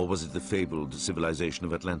 Or was it the fabled civilization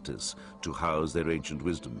of Atlantis to house their ancient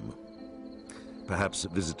wisdom? Perhaps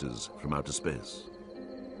visitors from outer space.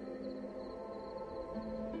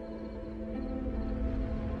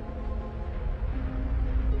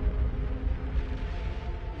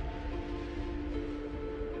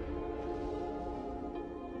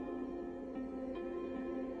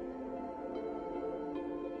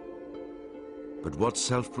 But what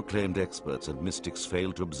self-proclaimed experts and mystics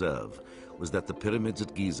failed to observe was that the pyramids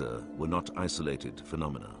at Giza were not isolated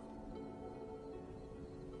phenomena.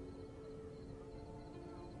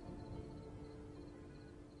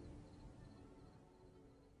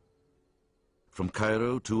 From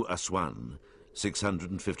Cairo to Aswan,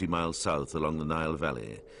 650 miles south along the Nile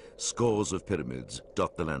Valley, scores of pyramids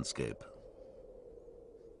dot the landscape.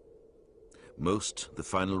 Most the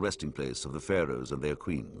final resting place of the pharaohs and their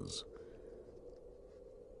queens,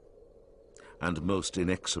 and most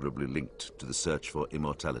inexorably linked to the search for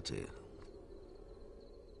immortality.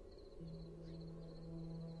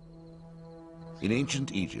 In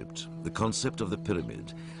ancient Egypt, the concept of the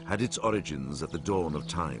pyramid had its origins at the dawn of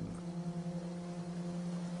time.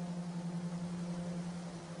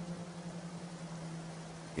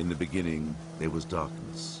 In the beginning, there was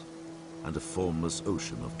darkness and a formless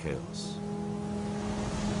ocean of chaos.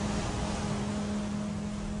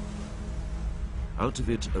 Out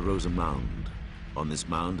of it arose a mound. On this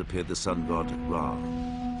mound appeared the sun god Ra,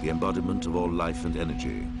 the embodiment of all life and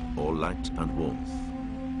energy, all light and warmth.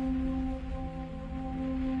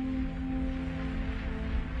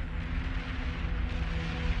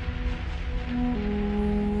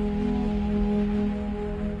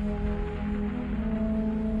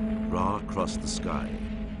 Ra crossed the sky.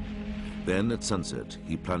 Then at sunset,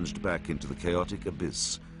 he plunged back into the chaotic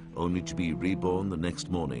abyss, only to be reborn the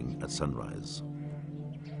next morning at sunrise.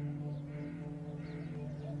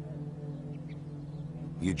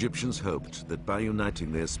 The Egyptians hoped that by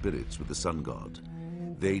uniting their spirits with the sun god,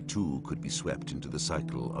 they too could be swept into the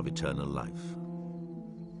cycle of eternal life.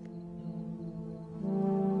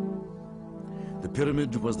 The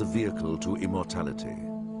pyramid was the vehicle to immortality,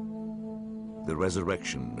 the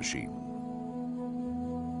resurrection machine.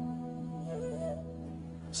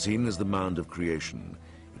 Seen as the mound of creation,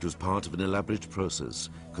 it was part of an elaborate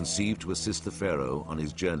process conceived to assist the pharaoh on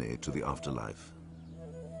his journey to the afterlife.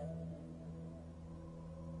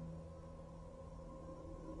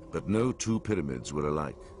 But no two pyramids were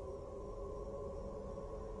alike.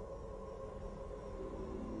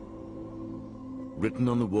 Written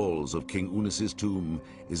on the walls of King Unis's tomb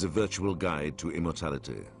is a virtual guide to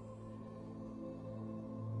immortality.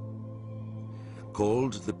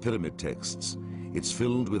 Called the Pyramid Texts, it's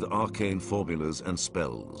filled with arcane formulas and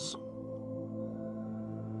spells.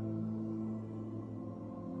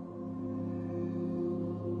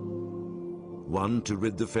 One to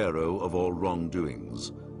rid the pharaoh of all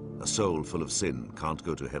wrongdoings. A soul full of sin can't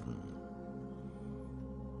go to heaven.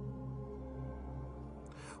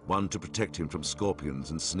 One to protect him from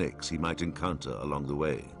scorpions and snakes he might encounter along the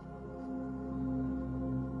way.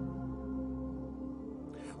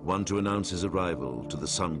 One to announce his arrival to the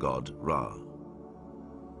sun god Ra.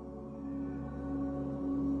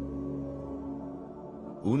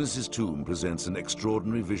 Unis's tomb presents an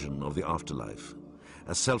extraordinary vision of the afterlife.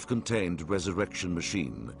 A self-contained resurrection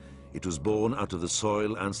machine, it was born out of the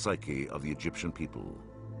soil and psyche of the Egyptian people.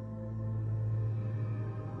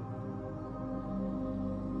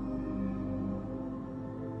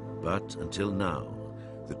 But until now,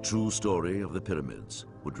 the true story of the pyramids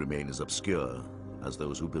would remain as obscure as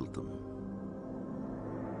those who built them.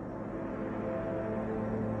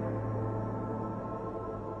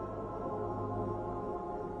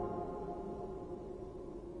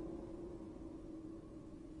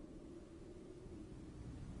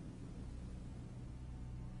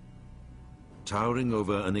 Towering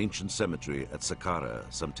over an ancient cemetery at Saqqara,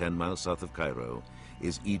 some 10 miles south of Cairo,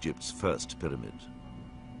 is Egypt's first pyramid.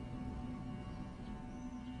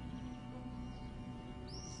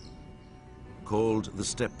 Called the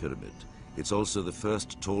Step Pyramid, it's also the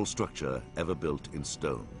first tall structure ever built in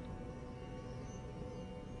stone.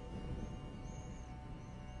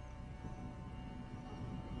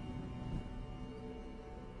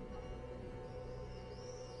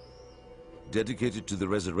 Dedicated to the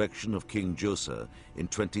resurrection of King Djoser in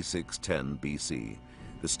 2610 BC,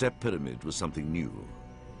 the Step Pyramid was something new.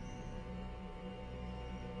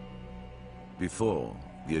 Before,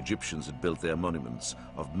 the Egyptians had built their monuments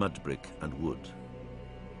of mud brick and wood.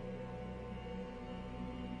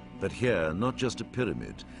 But here, not just a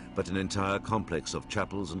pyramid, but an entire complex of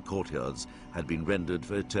chapels and courtyards had been rendered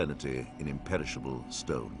for eternity in imperishable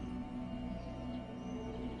stone.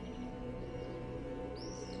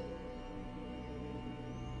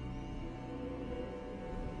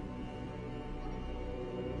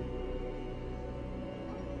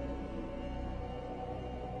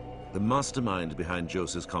 The mastermind behind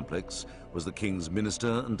Djoser's complex was the king's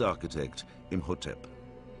minister and architect, Imhotep.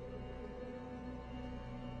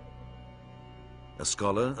 A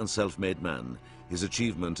scholar and self-made man, his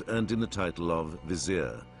achievement earned him the title of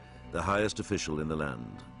vizier, the highest official in the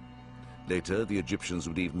land. Later, the Egyptians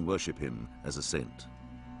would even worship him as a saint.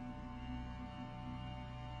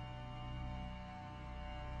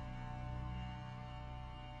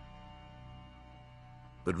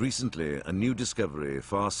 But recently, a new discovery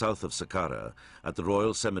far south of Saqqara, at the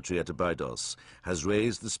Royal Cemetery at Abydos, has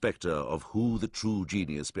raised the spectre of who the true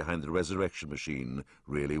genius behind the resurrection machine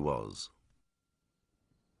really was.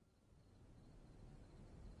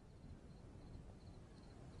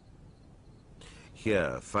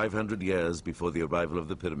 Here, 500 years before the arrival of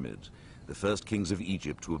the pyramid, the first kings of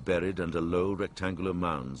Egypt were buried under low rectangular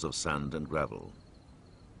mounds of sand and gravel.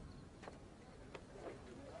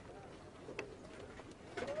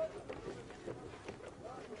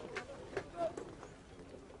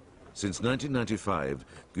 Since 1995,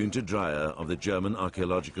 Günther Dreyer of the German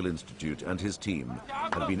Archaeological Institute and his team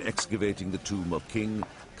have been excavating the tomb of King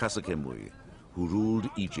Khasakemui, who ruled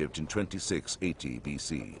Egypt in 2680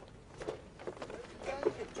 BC.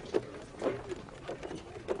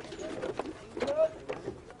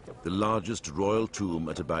 The largest royal tomb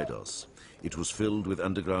at Abydos, it was filled with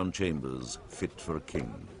underground chambers fit for a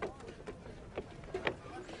king.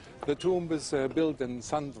 The tomb is built in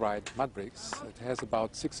sun-dried mud bricks. It has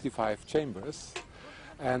about 65 chambers,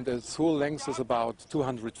 and its whole length is about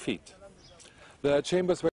 200 feet. The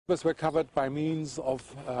chambers were covered by means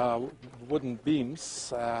of wooden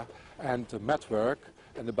beams and matwork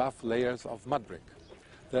and above layers of mud brick.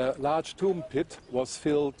 The large tomb pit was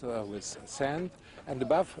filled with sand, and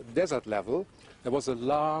above desert level there was a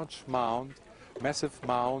large mound, massive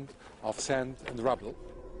mound of sand and rubble.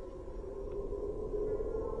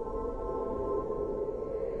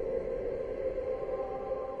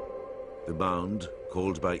 The mound,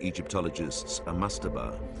 called by Egyptologists a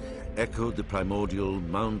mastaba, echoed the primordial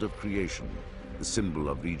mound of creation, the symbol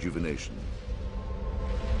of rejuvenation.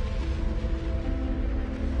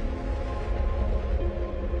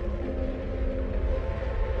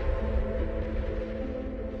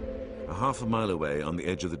 half a mile away on the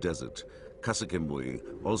edge of the desert, Kasekemui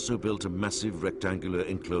also built a massive rectangular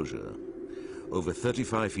enclosure. Over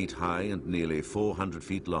 35 feet high and nearly 400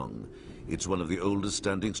 feet long, it's one of the oldest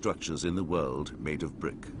standing structures in the world made of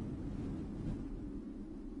brick.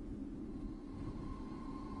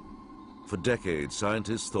 For decades,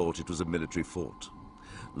 scientists thought it was a military fort.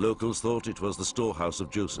 Locals thought it was the storehouse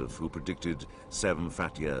of Joseph, who predicted 7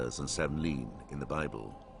 fat years and 7 lean in the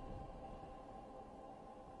Bible.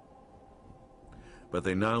 But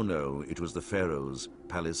they now know it was the Pharaoh's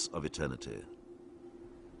Palace of Eternity.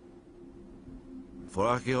 For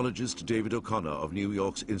archaeologist David O'Connor of New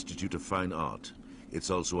York's Institute of Fine Art, it's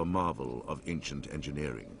also a marvel of ancient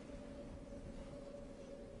engineering.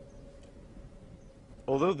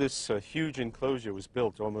 Although this huge enclosure was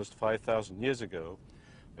built almost 5,000 years ago,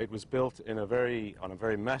 it was built on a very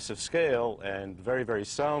massive scale and very, very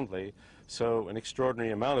soundly, so an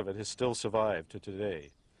extraordinary amount of it has still survived to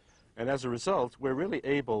today. And as a result, we're really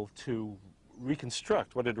able to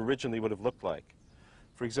reconstruct what it originally would have looked like.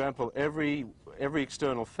 For example, every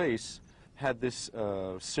external face had this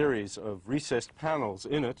series of recessed panels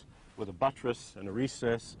in it with a buttress and a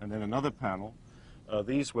recess and then another panel.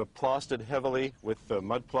 These were plastered heavily with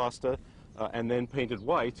mud plaster and then painted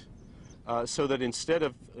white so that instead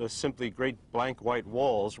of simply great blank white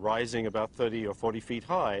walls rising about 30 or 40 feet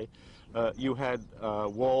high, you had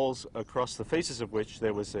walls across the faces of which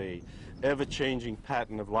there was a ever-changing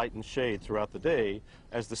pattern of light and shade throughout the day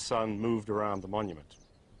as the sun moved around the monument.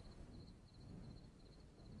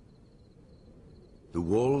 The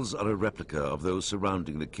walls are a replica of those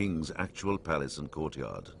surrounding the king's actual palace and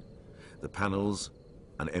courtyard. The panels,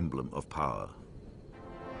 an emblem of power.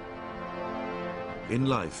 In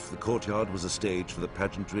life, the courtyard was a stage for the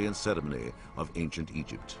pageantry and ceremony of ancient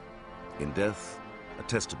Egypt. In death, a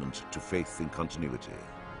testament to faith in continuity.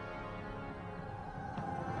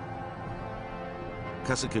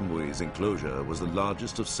 Kasekemui's enclosure was the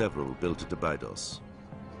largest of several built at Abydos.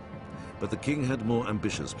 But the king had more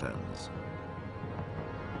ambitious plans.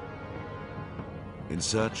 In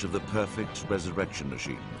search of the perfect resurrection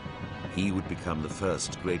machine, he would become the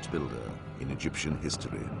first great builder in Egyptian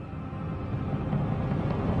history.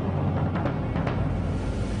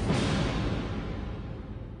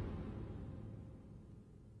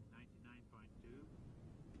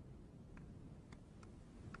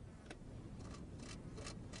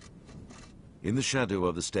 In the shadow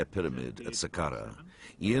of the Step Pyramid at Saqqara,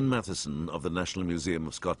 Ian Matheson of the National Museum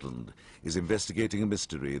of Scotland is investigating a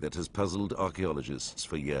mystery that has puzzled archaeologists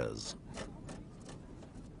for years.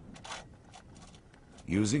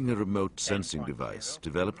 Using a remote sensing device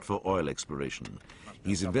developed for oil exploration,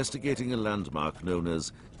 he's investigating a landmark known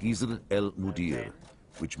as Gizr el Mudir,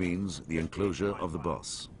 which means the enclosure of the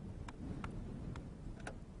boss.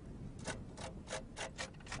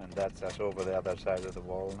 And that's us over the other side of the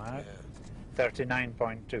wall now.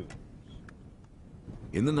 39.2.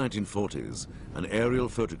 In the 1940s, an aerial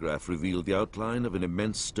photograph revealed the outline of an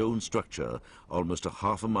immense stone structure almost a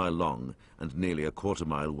half a mile long and nearly a quarter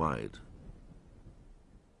mile wide.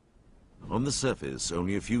 On the surface,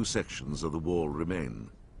 only a few sections of the wall remain.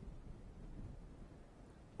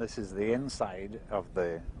 This is the inside of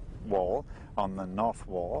the wall on the north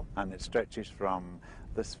wall, and it stretches from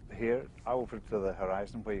this here over to the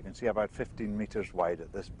horizon, where you can see about 15 meters wide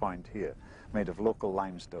at this point here, made of local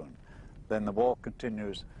limestone. Then the wall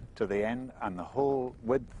continues to the end, and the whole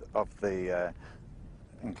width of the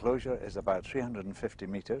enclosure is about 350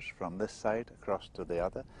 meters from this side across to the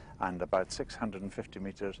other, and about 650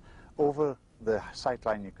 meters over the sight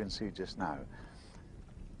line you can see just now.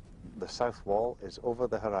 The south wall is over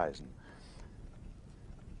the horizon.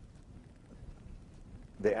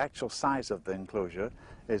 The actual size of the enclosure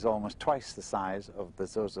is almost twice the size of the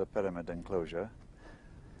Zoser Pyramid enclosure.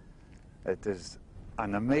 It is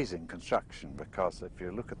an amazing construction, because if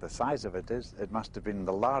you look at the size of it, it must have been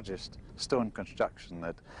the largest stone construction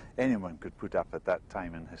that anyone could put up at that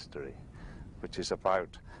time in history, which is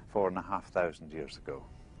about 4,500 years ago.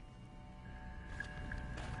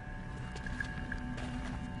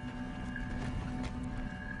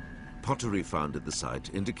 Pottery found at the site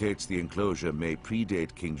indicates the enclosure may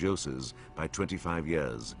predate King Joseph by 25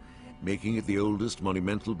 years, making it the oldest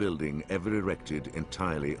monumental building ever erected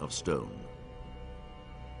entirely of stone.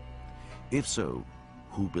 If so,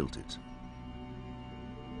 who built it?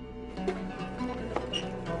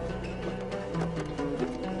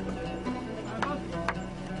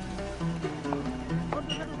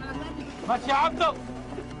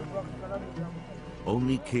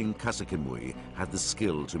 Only King Kasekemui had the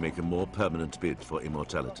skill to make a more permanent bid for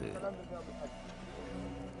immortality.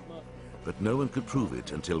 But no one could prove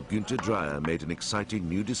it until Günther Dreyer made an exciting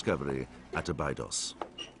new discovery at Abydos.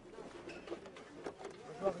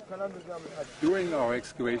 During our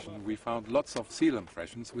excavation, we found lots of seal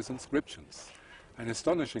impressions with inscriptions. And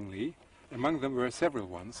astonishingly, among them were several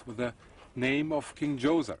ones with the name of King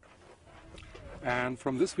Djoser. And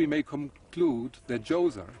from this we may conclude that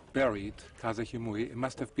Djoser buried Khazad-Dûm. It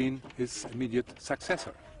must have been his immediate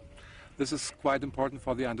successor. This is quite important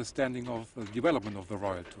for the understanding of the development of the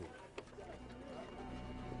royal tomb.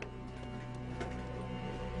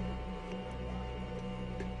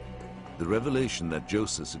 The revelation that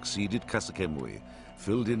Djoser succeeded Khazad-Dûm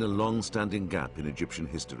filled in a long-standing gap in Egyptian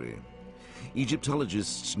history.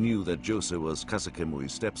 Egyptologists knew that Djoser was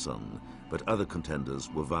Khazad-Dûm's stepson, but other contenders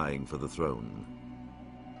were vying for the throne.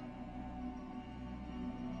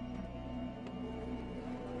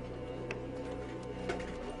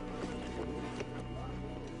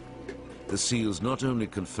 The seals not only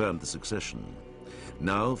confirmed the succession,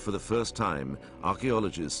 now, for the first time,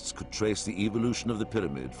 archaeologists could trace the evolution of the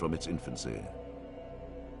pyramid from its infancy.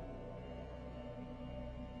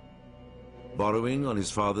 Borrowing on his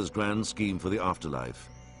father's grand scheme for the afterlife,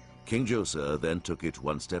 King Djoser then took it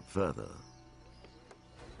one step further.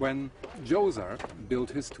 When Djoser built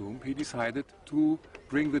his tomb, he decided to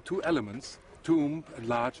bring the two elements, tomb and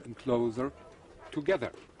large enclosure,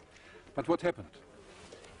 together. But what happened?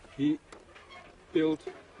 He built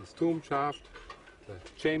his tomb shaft, the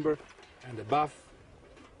chamber, and above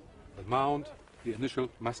the mound, the initial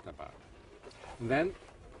mastaba. And then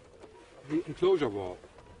the enclosure wall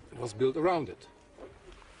was built around it.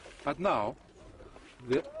 But now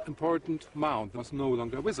the important mound was no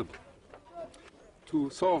longer visible. To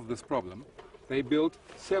solve this problem, they built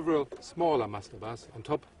several smaller mastabas on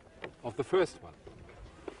top of the first one.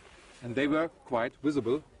 And they were quite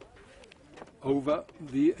visible over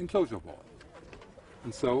the enclosure wall.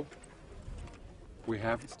 And so we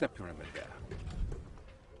have a step pyramid there.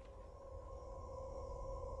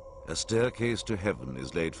 A staircase to heaven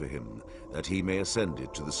is laid for him, that he may ascend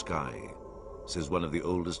it to the sky, says one of the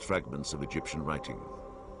oldest fragments of Egyptian writing.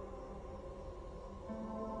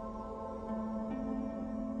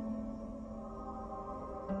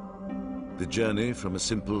 The journey from a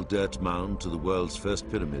simple dirt mound to the world's first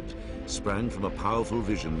pyramid sprang from a powerful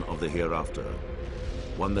vision of the hereafter,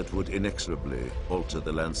 one that would inexorably alter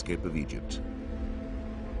the landscape of Egypt.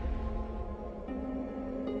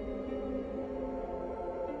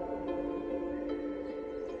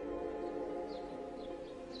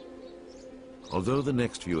 Although the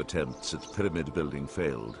next few attempts at pyramid building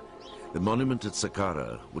failed, the monument at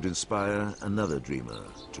Saqqara would inspire another dreamer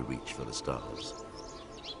to reach for the stars.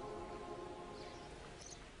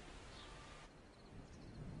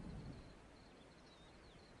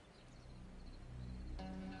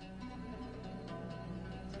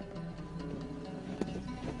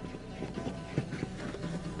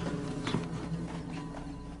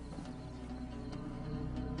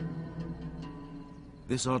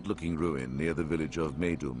 This odd-looking ruin near the village of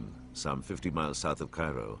Meidum, some 50 miles south of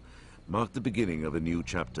Cairo, marked the beginning of a new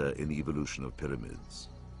chapter in the evolution of pyramids.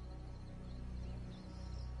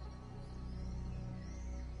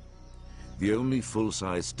 The only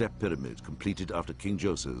full-size step pyramid completed after King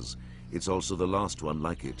Djoser's, it's also the last one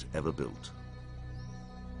like it ever built.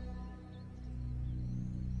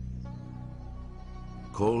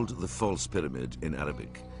 Called the False Pyramid in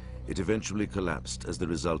Arabic, it eventually collapsed as the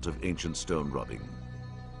result of ancient stone robbing.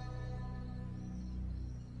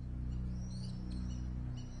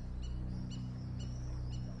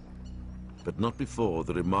 But not before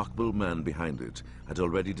the remarkable man behind it had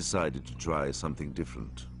already decided to try something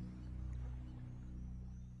different.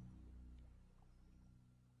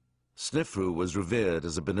 Snefru was revered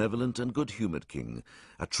as a benevolent and good-humored king.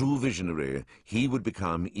 A true visionary, he would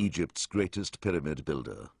become Egypt's greatest pyramid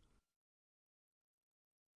builder.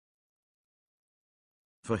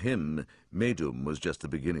 For him, Meidum was just the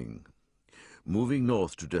beginning. Moving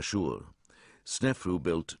north to Dashur, Snefru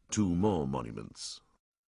built 2 more monuments.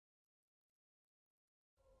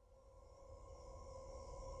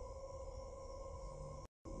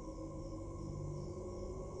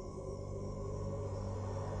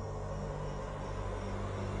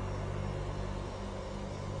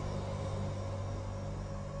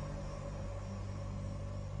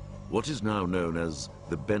 What is now known as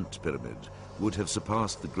the Bent Pyramid would have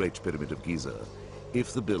surpassed the Great Pyramid of Giza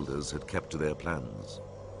if the builders had kept to their plans.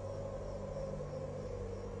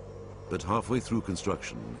 But halfway through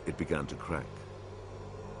construction, it began to crack.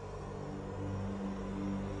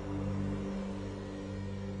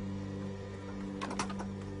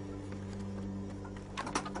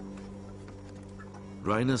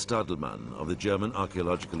 Rainer Stadelmann of the German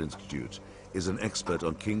Archaeological Institute is an expert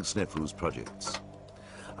on King Snefru's projects.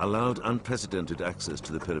 Allowed unprecedented access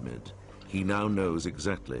to the pyramid, he now knows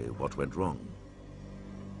exactly what went wrong.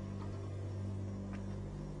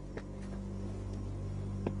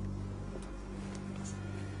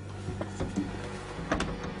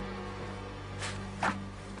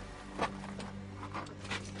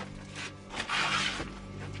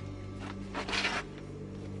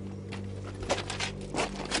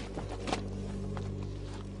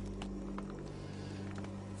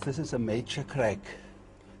 This is a major crack.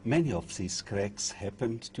 Many of these cracks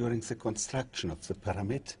happened during the construction of the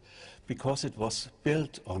pyramid because it was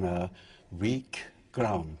built on a weak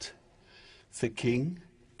ground. The king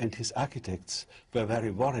and his architects were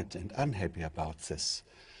very worried and unhappy about this.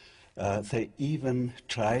 They even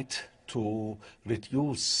tried to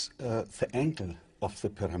reduce the angle of the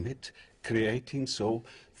pyramid, creating so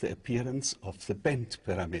the appearance of the bent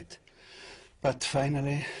pyramid. But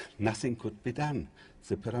finally, nothing could be done.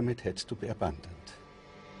 The pyramid had to be abandoned.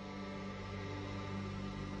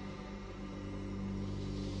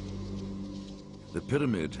 The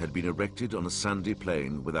pyramid had been erected on a sandy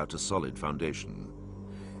plain without a solid foundation.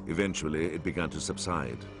 Eventually, it began to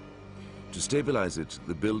subside. To stabilize it,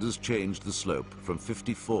 the builders changed the slope from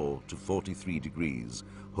 54 to 43 degrees,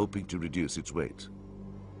 hoping to reduce its weight.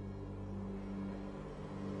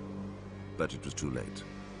 But it was too late.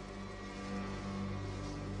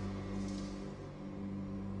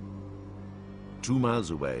 Two miles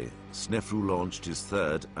away, Snefru launched his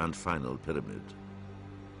third and final pyramid.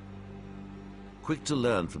 Quick to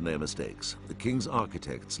learn from their mistakes, the king's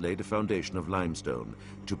architects laid a foundation of limestone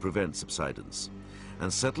to prevent subsidence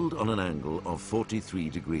and settled on an angle of 43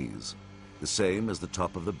 degrees, the same as the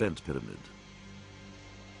top of the bent pyramid.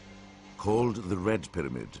 Called the Red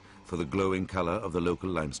Pyramid for the glowing color of the local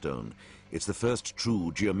limestone, it's the first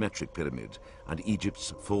true geometric pyramid and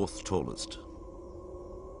Egypt's fourth tallest.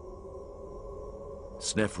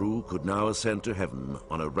 Snefru could now ascend to heaven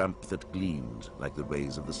on a ramp that gleamed like the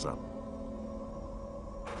rays of the sun.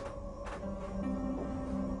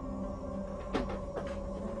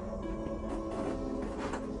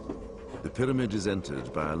 The pyramid is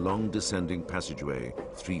entered by a long descending passageway,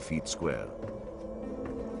 3 feet square.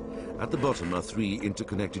 At the bottom are 3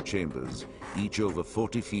 interconnected chambers, each over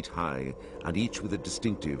 40 feet high and each with a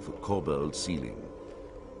distinctive corbelled ceiling.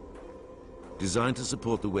 Designed to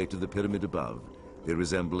support the weight of the pyramid above, they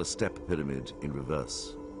resemble a step pyramid in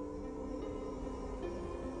reverse.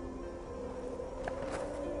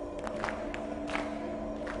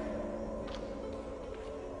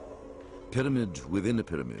 Pyramid within a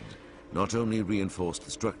pyramid not only reinforced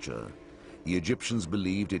the structure, the Egyptians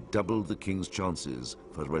believed it doubled the king's chances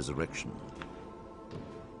for resurrection.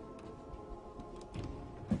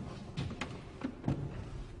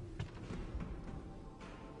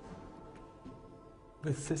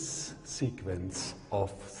 With this sequence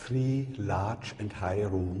of 3 large and high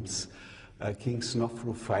rooms, King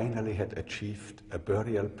Snefru finally had achieved a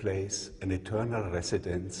burial place, an eternal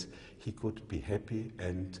residence he could be happy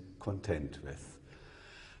and content with.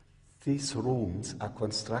 These rooms are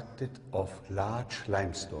constructed of large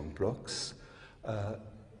limestone blocks.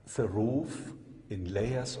 The roof in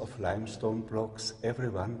layers of limestone blocks,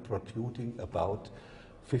 everyone protruding about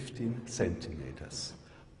 15 centimeters.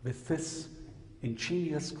 With this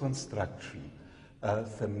ingenious construction,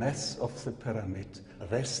 the mass of the pyramid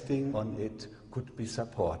resting on it could be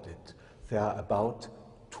supported. There are about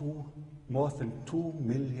more than 2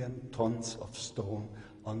 million tons of stone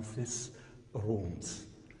on these rooms.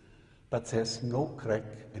 But there's no crack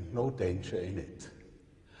and no danger in it.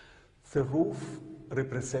 The roof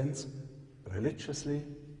represents religiously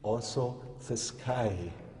also the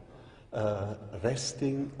sky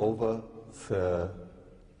resting over the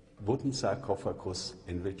wooden sarcophagus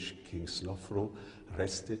in which King Snefru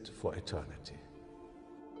rested for eternity.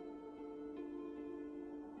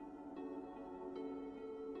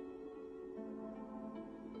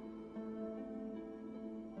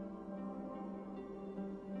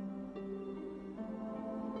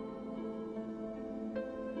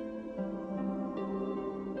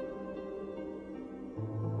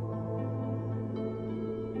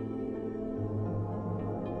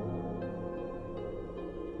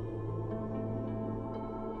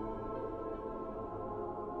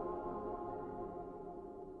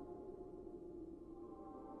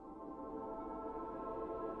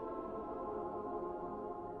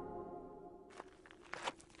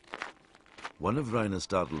 One of Rainer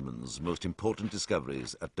Stadelmann's most important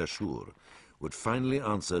discoveries at Dashur would finally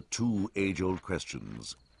answer 2 age-old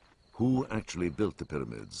questions. Who actually built the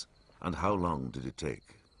pyramids, and how long did it take?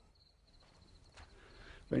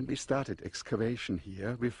 When we started excavation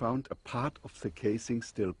here, we found a part of the casing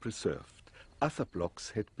still preserved. Other blocks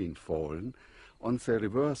had been fallen. On the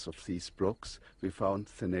reverse of these blocks, we found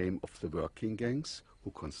the name of the working gangs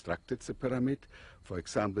who constructed the pyramid. For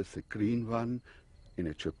example, the green one, in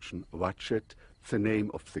Egyptian, Wachet, the name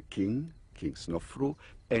of the king, King Snofru,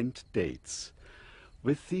 and dates.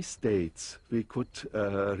 With these dates, we could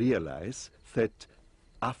realize that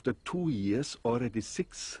after 2 years, already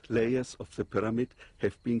 6 layers of the pyramid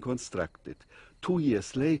have been constructed. 2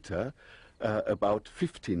 years later, about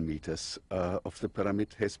 15 meters of the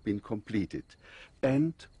pyramid has been completed.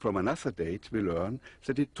 And from another date, we learn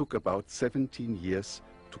that it took about 17 years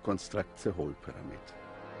to construct the whole pyramid.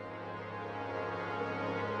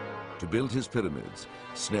 To build his pyramids,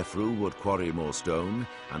 Snefru would quarry more stone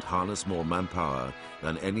and harness more manpower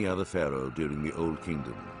than any other pharaoh during the Old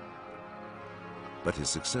Kingdom. But his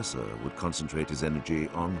successor would concentrate his energy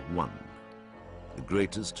on one, the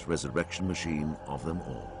greatest resurrection machine of them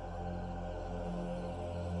all.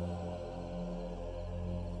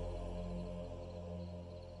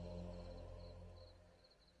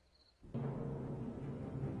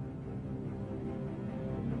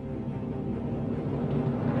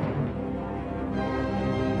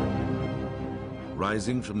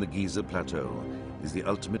 Rising from the Giza Plateau is the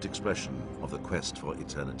ultimate expression of the quest for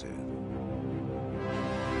eternity.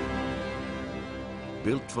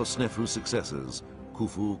 Built for Snefru's successors,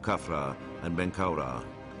 Khufu, Khafra, and Menkaura,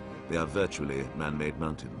 they are virtually man-made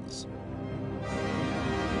mountains.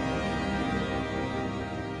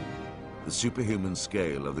 The superhuman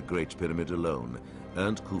scale of the Great Pyramid alone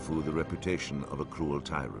earned Khufu the reputation of a cruel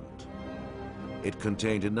tyrant. It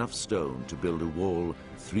contained enough stone to build a wall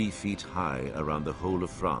 3 feet high around the whole of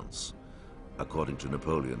France, according to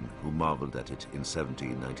Napoleon, who marveled at it in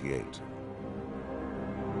 1798.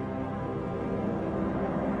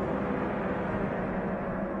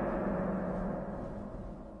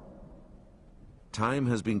 Time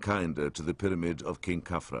has been kinder to the pyramid of King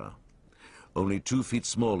Khafra. Only 2 feet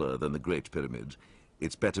smaller than the Great Pyramid,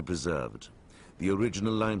 it's better preserved. The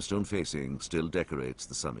original limestone facing still decorates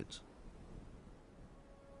the summit.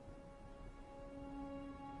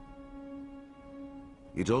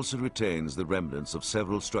 It also retains the remnants of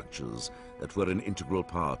several structures that were an integral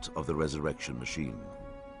part of the resurrection machine.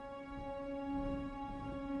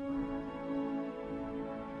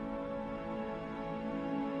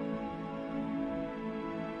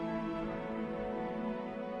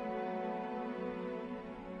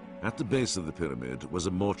 At the base of the pyramid was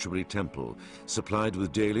a mortuary temple supplied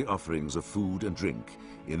with daily offerings of food and drink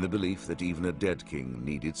in the belief that even a dead king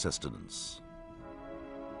needed sustenance.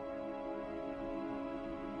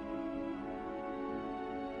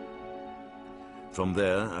 From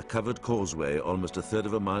there, a covered causeway almost 1/3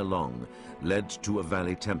 of a mile long led to a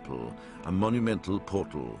valley temple, a monumental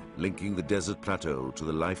portal linking the desert plateau to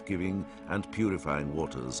the life-giving and purifying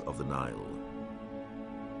waters of the Nile.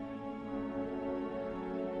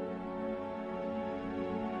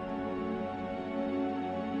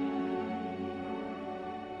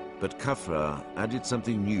 But Khafra added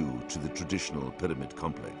something new to the traditional pyramid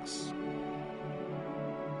complex.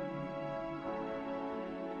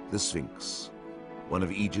 The Sphinx, one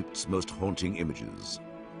of Egypt's most haunting images.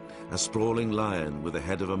 A sprawling lion with the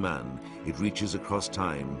head of a man, it reaches across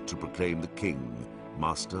time to proclaim the king,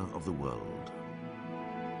 master of the world.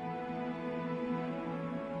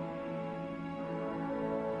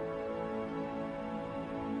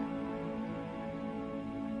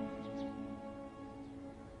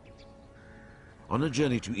 On a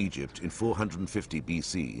journey to Egypt in 450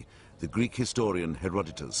 BC, the Greek historian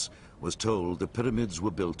Herodotus was told the pyramids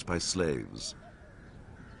were built by slaves.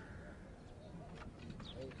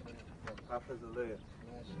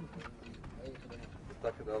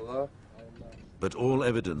 But all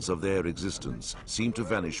evidence of their existence seemed to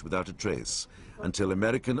vanish without a trace until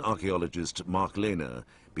American archaeologist Mark Lehner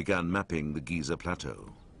began mapping the Giza Plateau.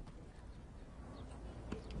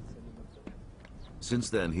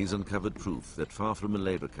 Since then, he's uncovered proof that far from a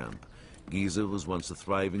labor camp, Giza was once a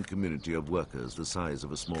thriving community of workers the size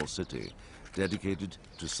of a small city, dedicated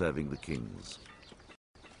to serving the kings.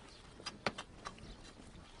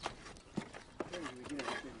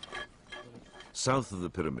 South of the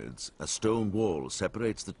pyramids, a stone wall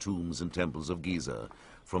separates the tombs and temples of Giza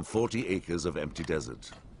from 40 acres of empty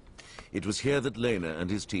desert. It was here that Lehner and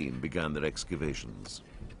his team began their excavations.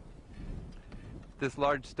 This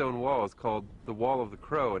large stone wall is called the Wall of the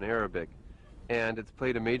Crow in Arabic, and it's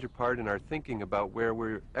played a major part in our thinking about where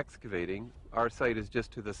we're excavating. Our site is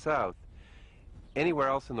just to the south. Anywhere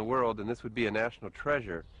else in the world, and this would be a national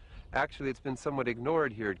treasure, actually it's been somewhat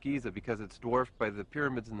ignored here at Giza because it's dwarfed by the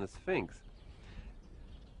pyramids and the Sphinx.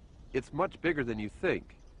 it's much bigger than you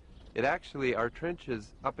think. It actually, our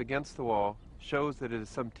trenches up against the wall shows that it is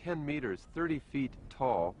some 10 meters, 30 feet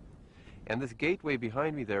tall. And this gateway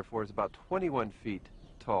behind me, therefore, is about 21 feet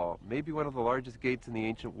tall, maybe one of the largest gates in the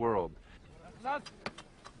ancient world.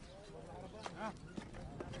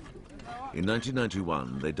 In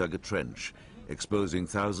 1991, they dug a trench, exposing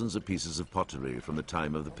thousands of pieces of pottery from the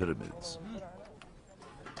time of the pyramids.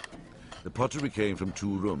 The pottery came from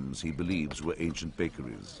 2 rooms he believes were ancient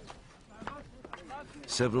bakeries.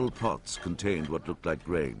 Several pots contained what looked like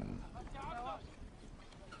grain.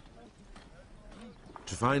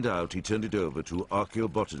 To find out, he turned it over to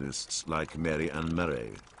archaeobotanists like Mary Ann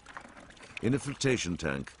Murray. In a flotation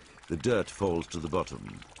tank, the dirt falls to the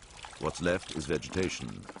bottom. What's left is vegetation.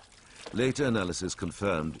 Later analysis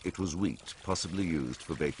confirmed it was wheat, possibly used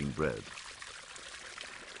for baking bread.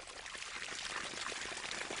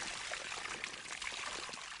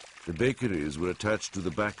 The bakeries were attached to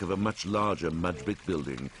the back of a much larger mud brick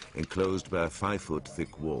building enclosed by a 5-foot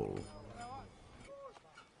thick wall.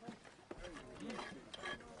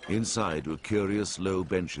 Inside were curious low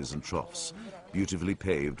benches and troughs, beautifully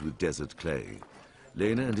paved with desert clay.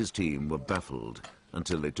 Lena and his team were baffled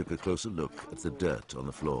until they took a closer look at the dirt on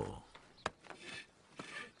the floor.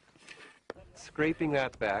 Scraping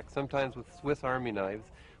that back, sometimes with Swiss Army knives,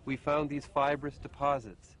 we found these fibrous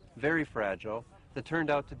deposits, very fragile, that turned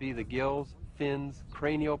out to be the gills, fins,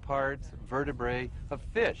 cranial parts, vertebrae of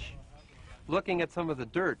fish. Looking at some of the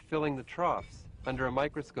dirt filling the troughs under a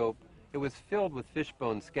microscope, it was filled with fish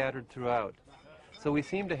bones scattered throughout. So we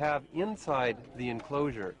seem to have inside the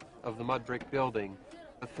enclosure of the mud brick building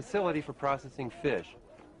a facility for processing fish.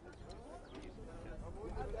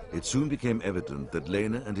 It soon became evident that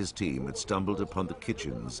Lena and his team had stumbled upon the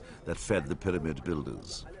kitchens that fed the pyramid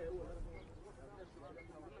builders.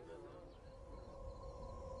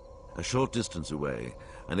 A short distance away,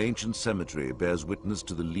 an ancient cemetery bears witness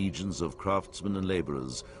to the legions of craftsmen and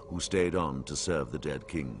laborers who stayed on to serve the dead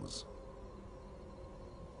kings.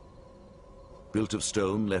 Built of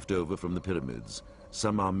stone left over from the pyramids,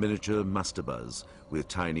 some are miniature mastabas with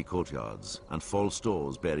tiny courtyards and false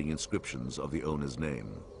doors bearing inscriptions of the owner's name.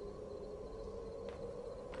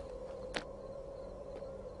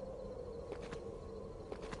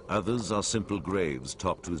 Others are simple graves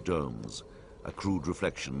topped with domes, a crude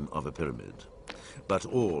reflection of a pyramid. But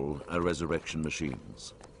all are resurrection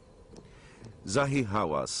machines. Zahi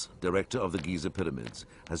Hawass, director of the Giza pyramids,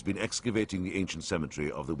 has been excavating the ancient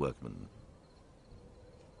cemetery of the workmen.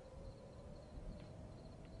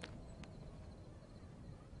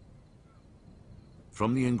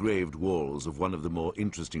 From the engraved walls of one of the more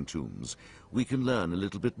interesting tombs, we can learn a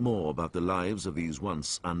little bit more about the lives of these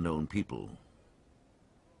once unknown people.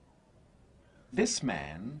 This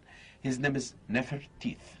man, his name is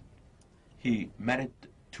Nefertiti. He married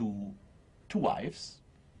two wives,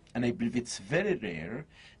 and I believe it's very rare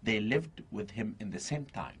they lived with him in the same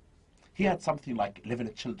time. He had something like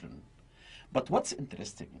 11 children. But what's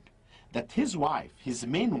interesting, that his wife, his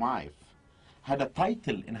main wife, had a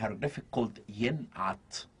title in hieroglyphic called Yen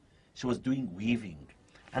At. She was doing weaving.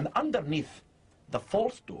 And underneath the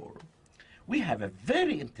false door, we have a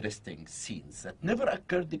very interesting scenes that never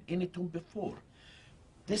occurred in any tomb before.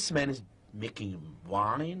 This man is making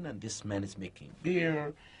wine, and this man is making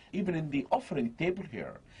beer. Even in the offering table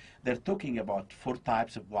here, they're talking about 4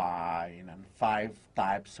 types of wine and 5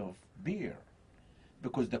 types of beer,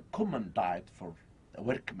 because the common diet for a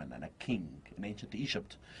workman and a king in ancient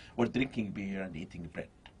Egypt were drinking beer and eating bread.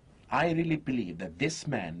 I really believe that this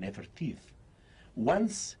man, Nefertiti,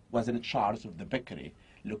 once was in charge of the bakery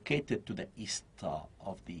located to the east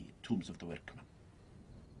of the tombs of the workmen.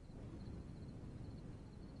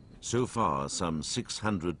 So far, some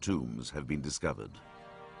 600 tombs have been discovered.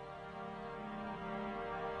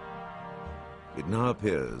 It now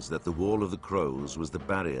appears that the Wall of the Crows was the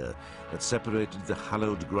barrier that separated the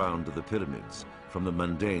hallowed ground of the pyramids from the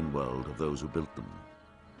mundane world of those who built them.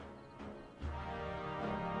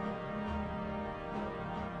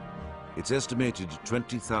 It's estimated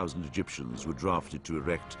 20,000 Egyptians were drafted to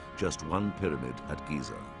erect just one pyramid at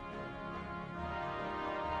Giza.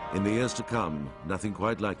 In the years to come, nothing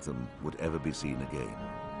quite like them would ever be seen again.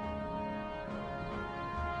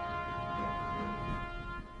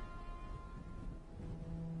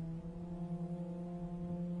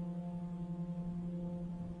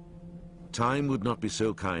 Time would not be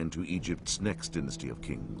so kind to Egypt's next dynasty of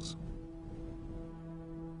kings.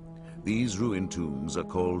 These ruined tombs are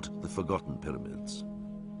called the Forgotten Pyramids.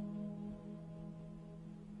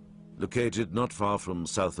 Located not far from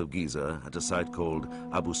south of Giza at a site called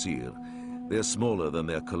Abu Sir, they are smaller than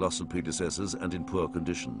their colossal predecessors and in poor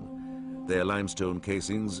condition. their limestone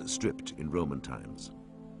casings stripped in Roman times.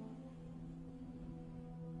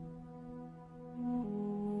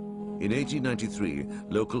 In 1893,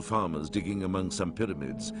 local farmers digging among some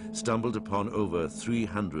pyramids stumbled upon over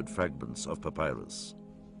 300 fragments of papyrus.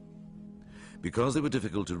 Because they were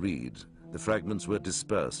difficult to read, the fragments were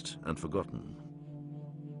dispersed and forgotten.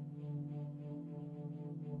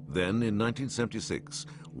 Then, in 1976,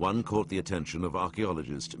 one caught the attention of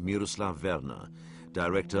archaeologist Miroslav Werner,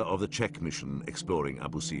 director of the Czech mission exploring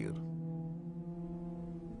Abu Sir.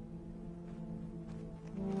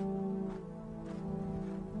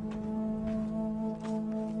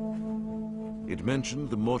 It mentioned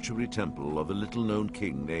the mortuary temple of a little-known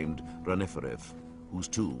king named Raneferef, whose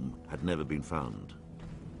tomb had never been found.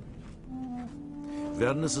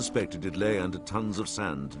 Werner suspected it lay under tons of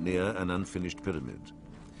sand near an unfinished pyramid.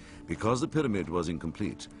 Because the pyramid was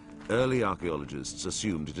incomplete, early archaeologists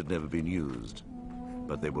assumed it had never been used,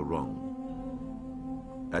 but they were wrong.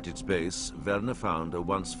 At its base, Werner found a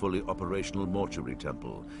once fully operational mortuary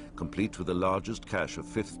temple, complete with the largest cache of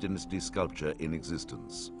 5th dynasty sculpture in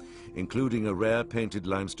existence, including a rare painted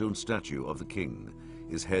limestone statue of the king,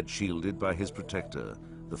 his head shielded by his protector,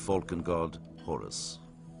 the falcon god Horus.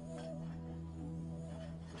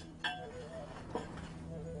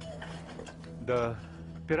 The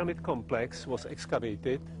pyramid complex was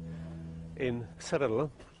excavated in several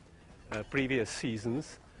previous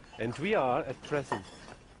seasons, and we are at present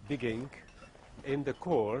digging in the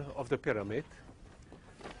core of the pyramid,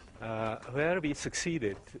 where we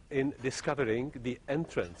succeeded in discovering the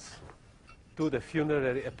entrance to the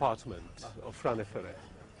funerary apartment of Raneferef.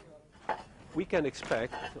 We can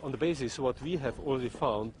expect, on the basis of what we have already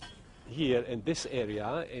found here in this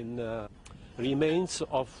area, in remains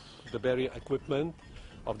of the burial equipment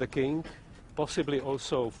of the king, possibly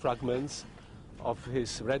also fragments of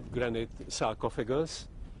his red granite sarcophagus,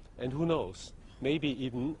 and who knows, maybe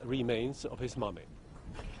even remains of his mummy.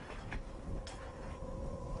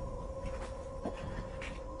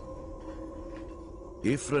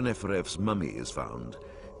 If Raneferef's mummy is found,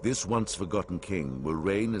 this once-forgotten king will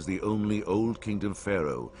reign as the only Old Kingdom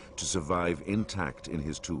pharaoh to survive intact in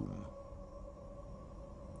his tomb.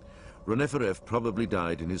 Raneferef probably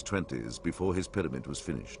died in his 20s before his pyramid was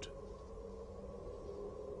finished.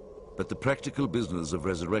 But the practical business of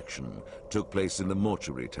resurrection took place in the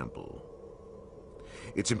mortuary temple.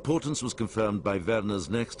 Its importance was confirmed by Werner's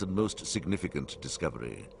next and most significant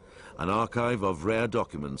discovery, an archive of rare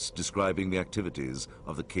documents describing the activities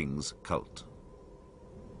of the king's cult.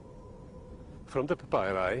 From the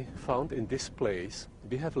papyri found in this place,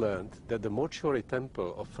 we have learned that the mortuary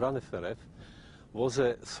temple of Raneferef was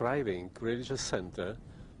a thriving religious center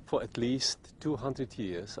for at least 200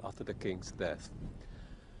 years after the king's death.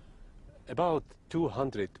 About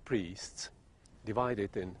 200 priests,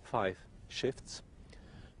 divided in 5 shifts,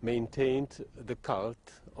 maintained the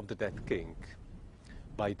cult of the dead king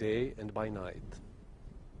by day and by night.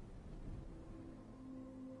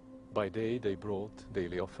 By day they brought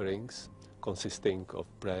daily offerings consisting of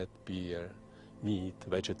bread, beer, meat,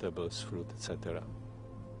 vegetables, fruit, etc.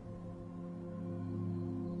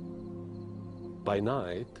 By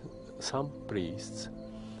night, some priests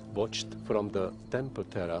watched from the temple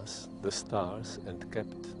terrace the stars and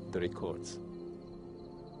kept the records.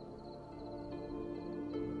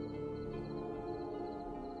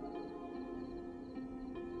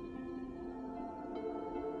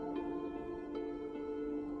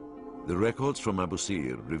 The records from Abu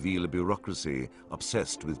Sir reveal a bureaucracy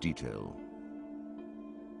obsessed with detail.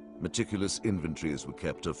 Meticulous inventories were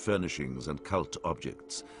kept of furnishings and cult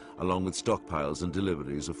objects, along with stockpiles and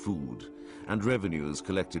deliveries of food, and revenues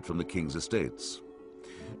collected from the king's estates.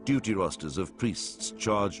 Duty rosters of priests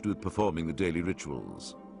charged with performing the daily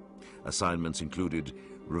rituals. Assignments included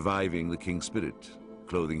reviving the king's spirit,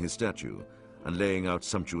 clothing his statue, and laying out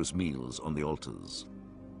sumptuous meals on the altars.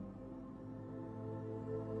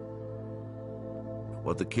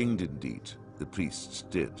 What the king didn't eat, the priests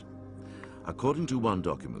did. According to one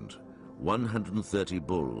document, 130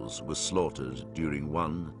 bulls were slaughtered during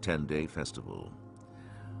one 10-day festival,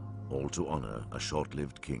 all to honor a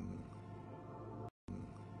short-lived king.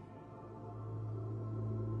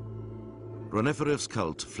 Raneferef's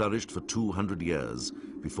cult flourished for 200 years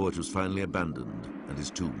before it was finally abandoned and his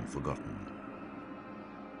tomb forgotten.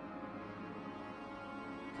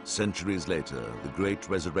 Centuries later, the great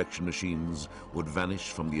resurrection machines would vanish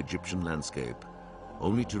from the Egyptian landscape,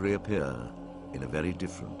 only to reappear in a very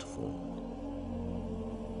different form.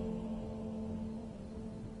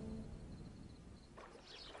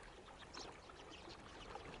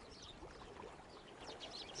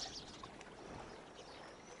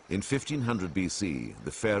 In 1500 BC,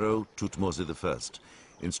 the pharaoh Thutmose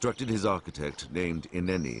I instructed his architect named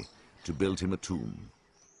Eneni to build him a tomb.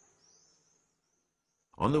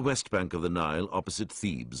 On the west bank of the Nile, opposite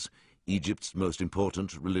Thebes, Egypt's most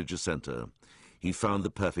important religious center, he found the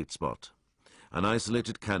perfect spot, an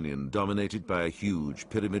isolated canyon dominated by a huge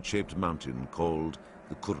pyramid-shaped mountain called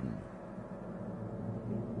the Qurn.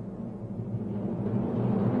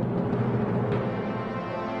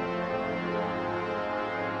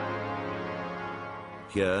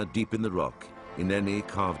 Here, deep in the rock, Eneni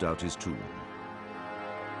carved out his tomb.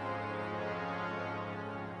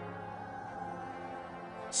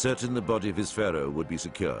 Certain the body of his pharaoh would be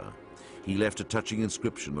secure, he left a touching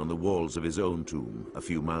inscription on the walls of his own tomb a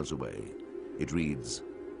few miles away. It reads,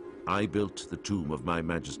 "I built the tomb of my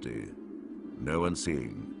majesty, no one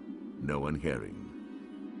seeing, no one hearing."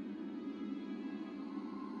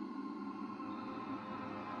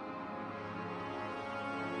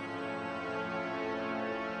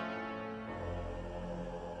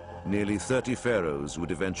 Nearly 30 pharaohs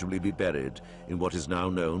would eventually be buried in what is now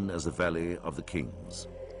known as the Valley of the Kings.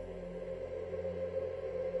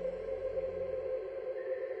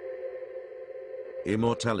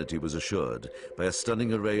 Immortality was assured by a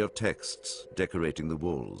stunning array of texts decorating the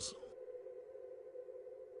walls.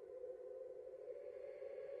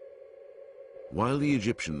 While the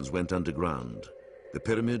Egyptians went underground, the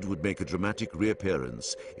pyramid would make a dramatic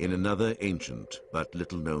reappearance in another ancient but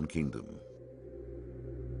little-known kingdom.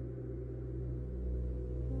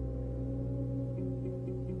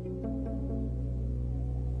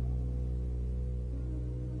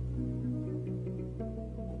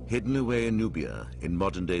 Hidden away in Nubia, in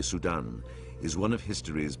modern-day Sudan, is one of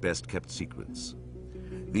history's best-kept secrets.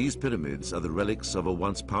 These pyramids are the relics of a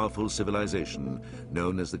once powerful civilization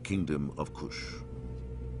known as the Kingdom of Kush.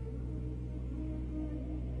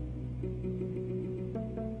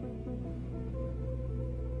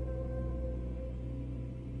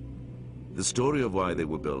 The story of why they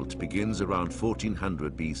were built begins around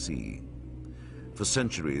 1400 BC. For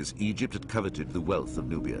centuries, Egypt had coveted the wealth of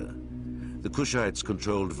Nubia. The Kushites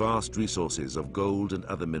controlled vast resources of gold and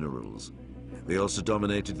other minerals. They also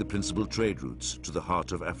dominated the principal trade routes to the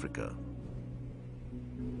heart of Africa.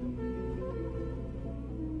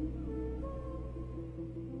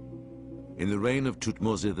 In the reign of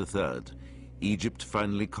Thutmose III, Egypt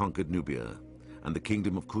finally conquered Nubia, and the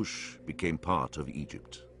Kingdom of Kush became part of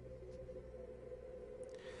Egypt.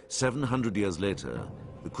 700 years later,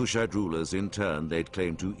 the Kushite rulers in turn laid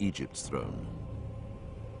claim to Egypt's throne.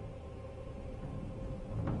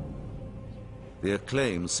 Their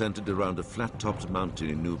claim centered around a flat-topped mountain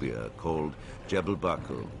in Nubia called Jebel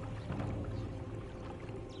Barkal.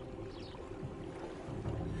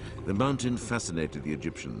 The mountain fascinated the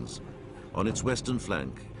Egyptians. On its western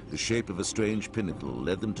flank, the shape of a strange pinnacle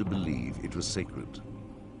led them to believe it was sacred.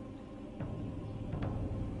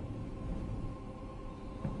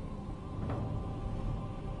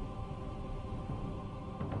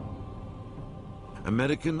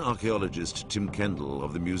 American archaeologist Tim Kendall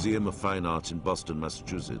of the Museum of Fine Arts in Boston,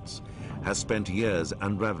 Massachusetts, has spent years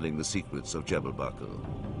unraveling the secrets of Jebel Barkal.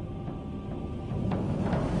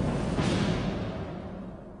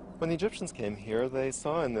 When the Egyptians came here, they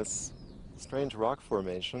saw in this strange rock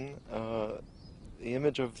formation the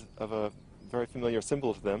image of a very familiar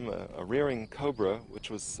symbol to them, a rearing cobra, which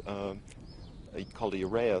was called a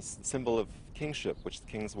uraeus, the symbol of kingship, which the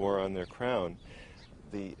kings wore on their crown.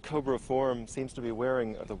 The cobra form seems to be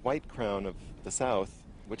wearing the white crown of the south,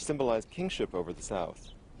 which symbolized kingship over the south.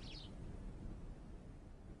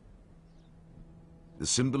 The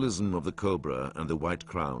symbolism of the cobra and the white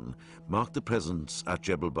crown marked the presence at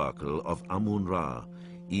Jebel Barkal of Amun-Ra,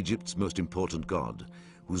 Egypt's most important god,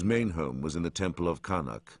 whose main home was in the temple of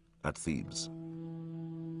Karnak at Thebes.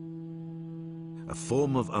 A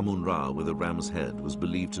form of Amun-Ra with a ram's head was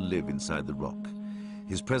believed to live inside the rock.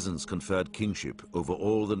 His presence conferred kingship over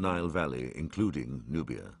all the Nile Valley, including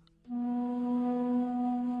Nubia.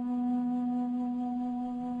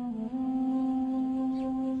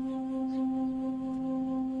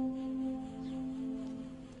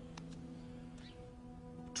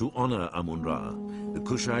 To honor Amun-Ra, the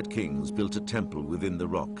Kushite kings built a temple within the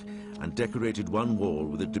rock and decorated one wall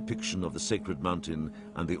with a depiction of the sacred mountain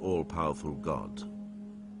and the all-powerful god.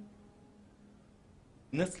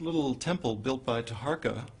 In this little temple built by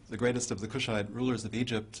Taharka, the greatest of the Kushite rulers of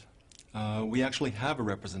Egypt, we actually have a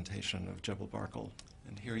representation of Jebel Barkal.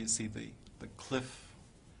 And here you see the cliff.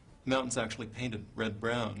 The mountain's actually painted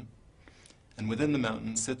red-brown. And within the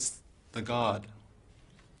mountain sits the god,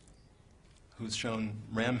 who's shown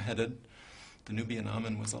ram-headed. The Nubian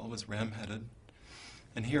Amun was always ram-headed.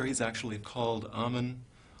 And here he's actually called Amun,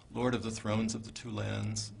 Lord of the thrones of the two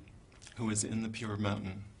lands, who is in the pure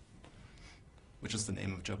mountain, which is the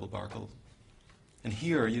name of Jebel Barkal. And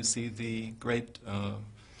here you see the great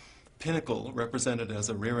pinnacle represented as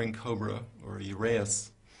a rearing cobra, or a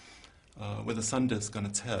uraeus, with a sun disk on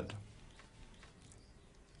its head.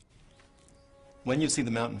 When you see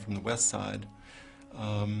the mountain from the west side,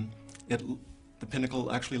 the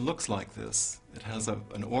pinnacle actually looks like this. It has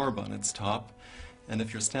an orb on its top, and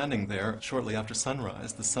if you're standing there shortly after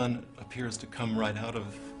sunrise, the sun appears to come right out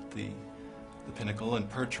of the pinnacle and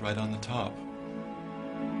perch right on the top.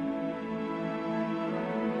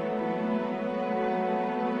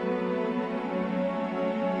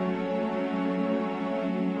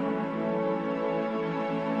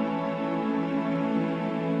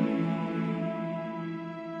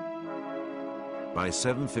 By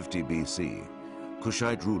 750 BC,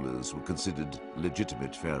 Kushite rulers were considered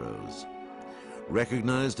legitimate pharaohs.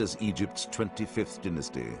 Recognized as Egypt's 25th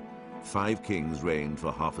dynasty, 5 kings reigned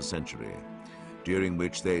for half a century, during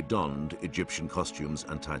which they donned Egyptian costumes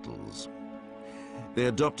and titles. They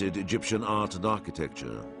adopted Egyptian art and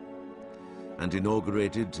architecture and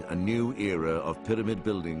inaugurated a new era of pyramid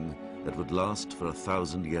building that would last for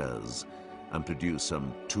 1,000 years and produce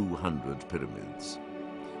some 200 pyramids,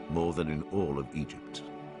 more than in all of Egypt.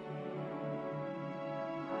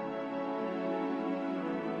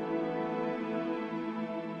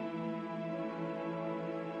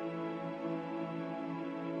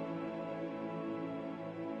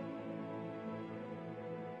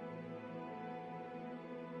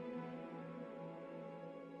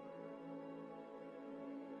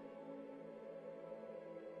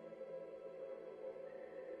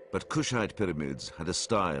 But Kushite pyramids had a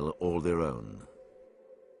style all their own.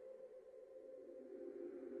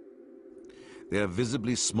 They are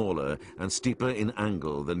visibly smaller and steeper in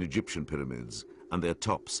angle than Egyptian pyramids, and their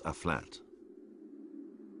tops are flat.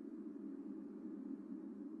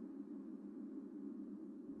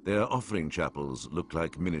 Their offering chapels look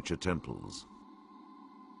like miniature temples.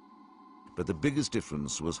 But the biggest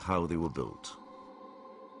difference was how they were built.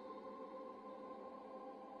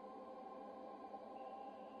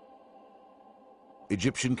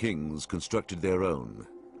 Egyptian kings constructed their own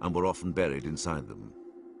and were often buried inside them.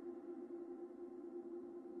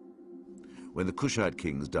 When the Kushite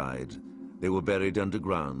kings died, they were buried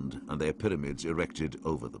underground and their pyramids erected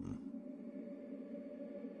over them.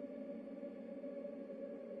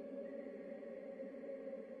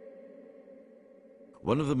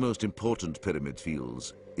 One of the most important pyramid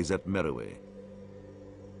fields is at Meroe.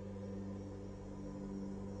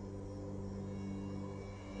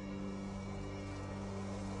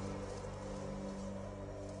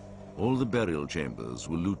 All the burial chambers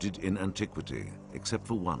were looted in antiquity, except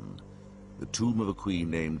for one, the tomb of a queen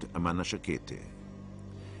named Amanashakete.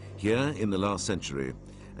 Here, in the last century,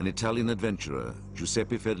 an Italian adventurer,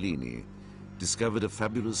 Giuseppe Ferlini, discovered a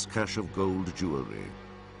fabulous cache of gold jewelry.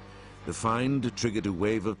 The find triggered a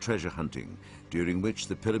wave of treasure hunting, during which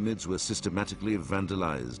the pyramids were systematically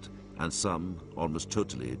vandalized and some almost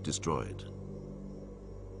totally destroyed.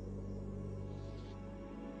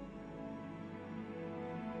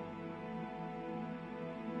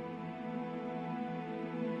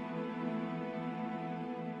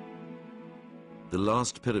 The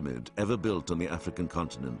last pyramid ever built on the African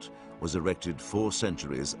continent was erected 4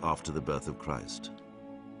 centuries after the birth of Christ.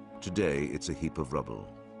 Today, it's a heap of rubble.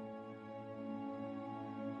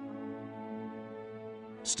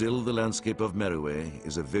 Still, the landscape of Meroe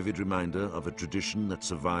is a vivid reminder of a tradition that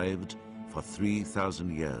survived for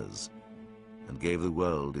 3,000 years and gave the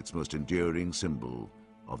world its most enduring symbol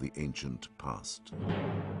of the ancient past.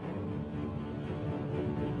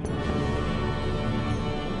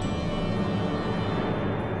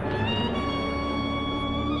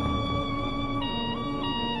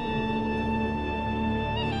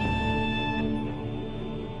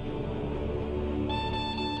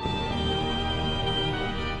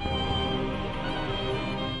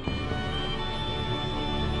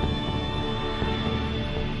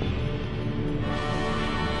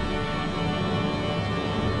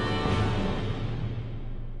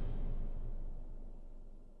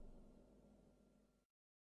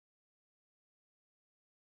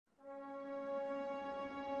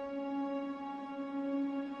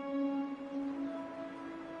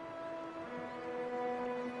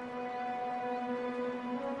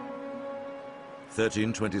 In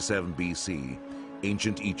 1327 BC,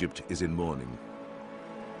 ancient Egypt is in mourning.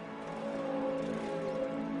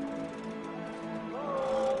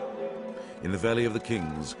 In the Valley of the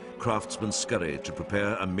Kings, craftsmen scurry to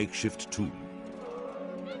prepare a makeshift tomb.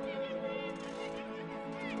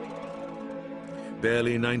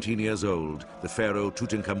 Barely 19 years old, the pharaoh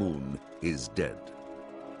Tutankhamun is dead.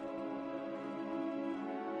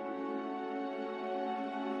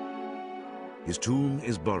 His tomb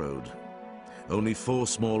is borrowed. Only 4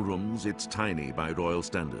 small rooms, it's tiny by royal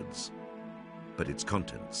standards. But its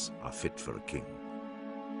contents are fit for a king.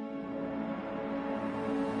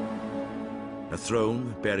 A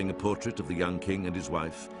throne bearing a portrait of the young king and his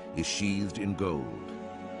wife is sheathed in gold.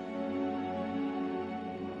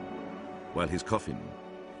 While his coffin,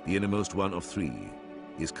 the innermost one of 3,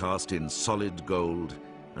 is cast in solid gold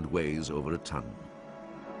and weighs over a ton.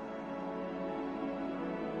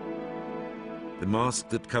 The mask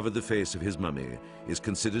that covered the face of his mummy is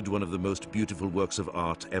considered one of the most beautiful works of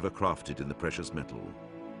art ever crafted in the precious metal.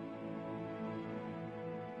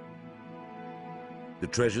 The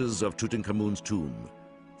treasures of Tutankhamun's tomb,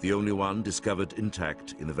 the only one discovered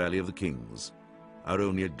intact in the Valley of the Kings, are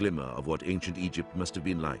only a glimmer of what ancient Egypt must have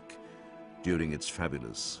been like during its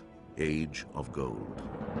fabulous Age of Gold.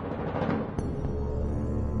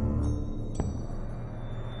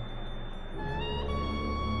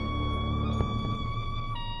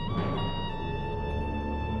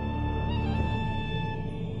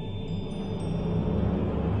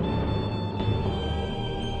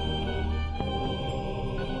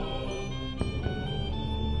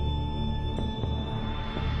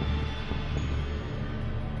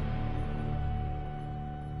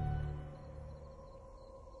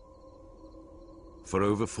 For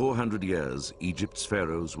over 400 years, Egypt's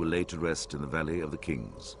pharaohs were laid to rest in the Valley of the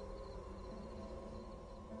Kings.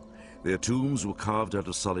 Their tombs were carved out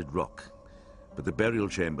of solid rock, but the burial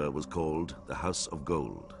chamber was called the House of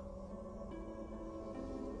Gold.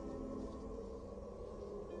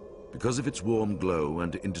 Because of its warm glow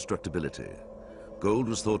and indestructibility, gold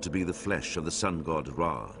was thought to be the flesh of the sun god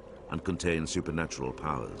Ra and contain supernatural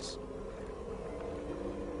powers.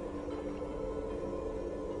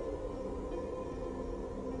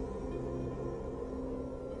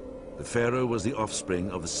 The pharaoh was the offspring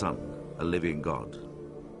of the sun, a living god.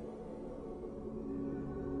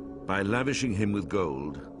 By lavishing him with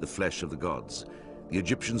gold, the flesh of the gods, the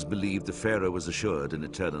Egyptians believed the pharaoh was assured an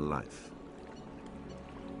eternal life.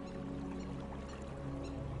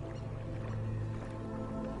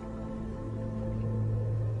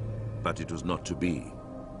 But it was not to be.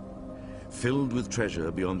 Filled with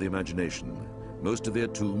treasure beyond the imagination, most of their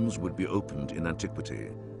tombs would be opened in antiquity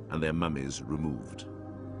and their mummies removed.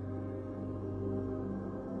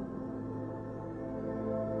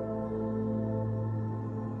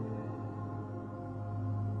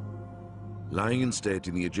 Lying in state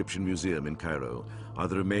in the Egyptian Museum in Cairo are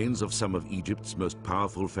the remains of some of Egypt's most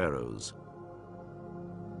powerful pharaohs: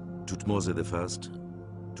 Thutmose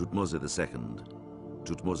I, Thutmose II,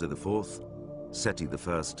 Thutmose IV, Seti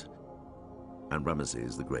I, and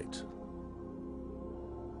Ramesses the Great.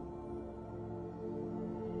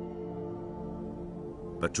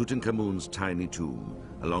 But Tutankhamun's tiny tomb,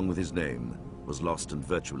 along with his name, was lost and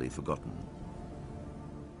virtually forgotten.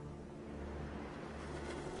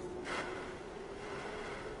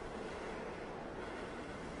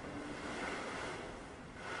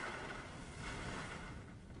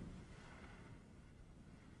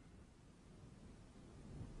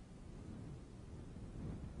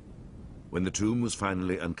 When the tomb was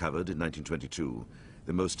finally uncovered in 1922,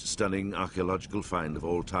 the most stunning archaeological find of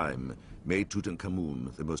all time made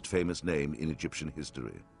Tutankhamun the most famous name in Egyptian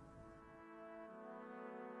history.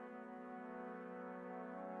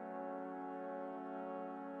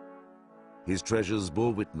 His treasures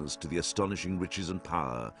bore witness to the astonishing riches and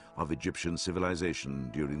power of Egyptian civilization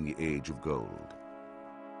during the Age of Gold.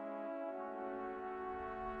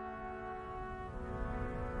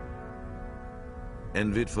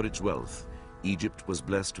 Envied for its wealth, Egypt was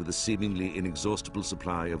blessed with a seemingly inexhaustible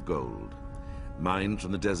supply of gold. Mined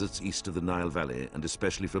from the deserts east of the Nile Valley, and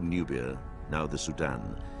especially from Nubia, now the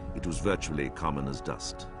Sudan, it was virtually common as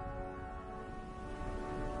dust.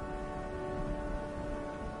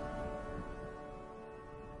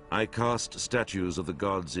 I cast statues of the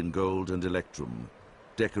gods in gold and electrum,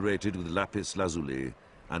 decorated with lapis lazuli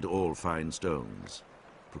and all fine stones,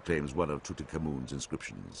 proclaims one of Tutankhamun's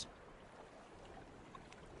inscriptions.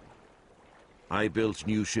 I built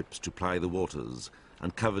new ships to ply the waters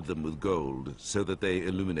and covered them with gold so that they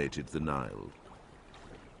illuminated the Nile.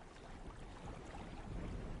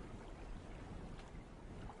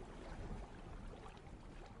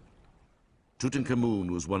 Tutankhamun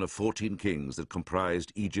was one of 14 kings that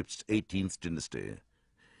comprised Egypt's 18th dynasty.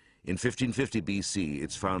 In 1550 BC,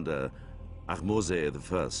 its founder, Ahmose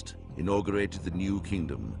I, inaugurated the new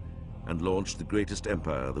kingdom and launched the greatest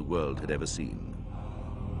empire the world had ever seen.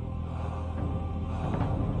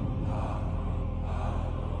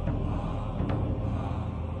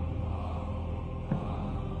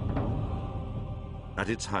 At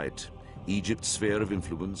its height, Egypt's sphere of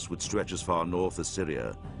influence would stretch as far north as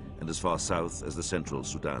Syria and as far south as the central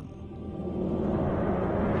Sudan.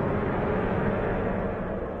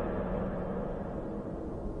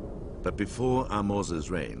 But before Ahmose's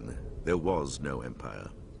reign, there was no empire.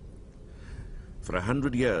 For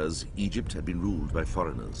 100 years, Egypt had been ruled by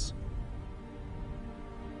foreigners.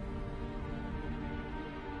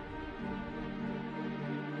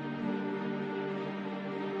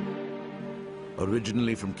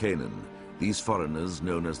 Originally from Canaan, these foreigners,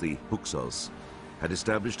 known as the Hyksos, had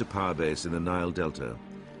established a power base in the Nile Delta,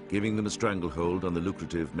 giving them a stranglehold on the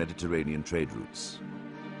lucrative Mediterranean trade routes.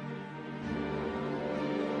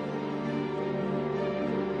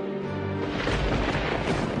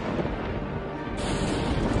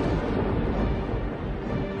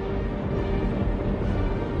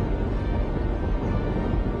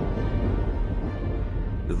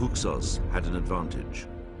 The Hyksos had an advantage: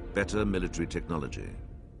 better military technology.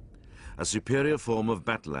 A superior form of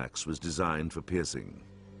battle axe was designed for piercing.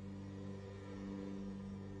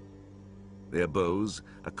 Their bows,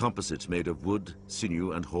 a composite made of wood,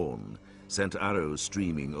 sinew and horn, sent arrows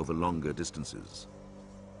streaming over longer distances.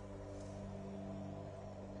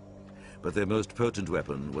 But their most potent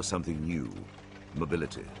weapon was something new: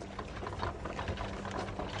 mobility.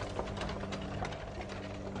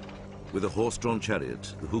 With a horse-drawn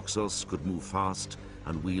chariot, the Hyksos could move fast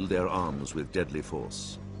and wield their arms with deadly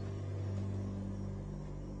force.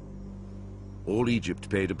 All Egypt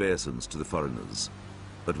paid obeisance to the foreigners,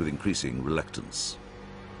 but with increasing reluctance.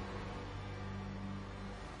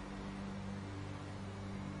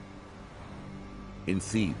 In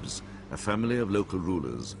Thebes, a family of local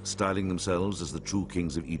rulers, styling themselves as the true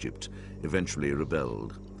kings of Egypt, eventually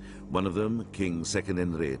rebelled. One of them, King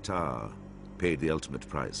Sekenenre-Ta'a, paid the ultimate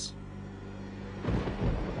price.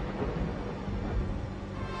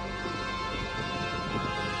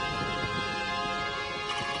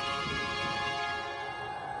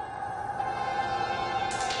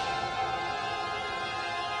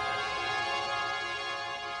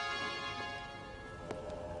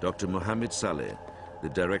 Dr. Mohammed Saleh, the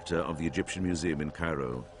director of the Egyptian Museum in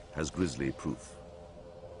Cairo, has grisly proof.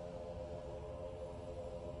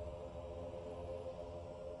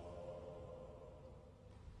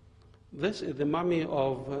 This is the mummy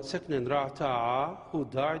of Sekenenre-Ta'a, who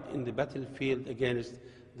died in the battlefield against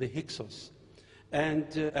the Hyksos. And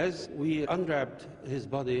as we unwrapped his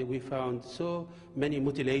body, we found so many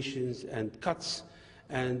mutilations and cuts,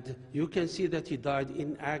 and you can see that he died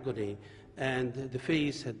in agony, and the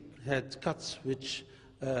face had cuts which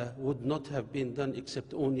would not have been done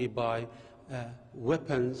except only by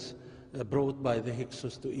weapons brought by the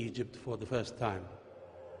Hyksos to Egypt for the first time.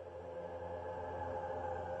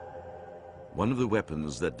 One of the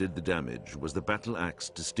weapons that did the damage was the battle axe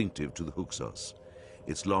distinctive to the Hyksos,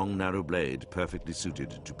 its long, narrow blade perfectly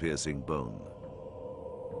suited to piercing bone.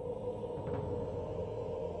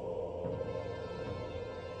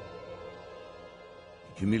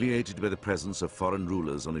 Humiliated by the presence of foreign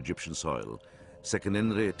rulers on Egyptian soil,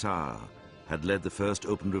 Sekenenre-Ta'a had led the first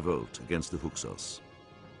open revolt against the Hyksos.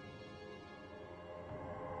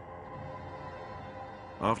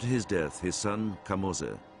 After his death, his son,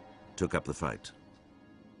 Kamose, took up the fight.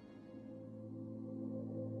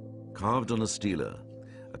 Carved on a stela,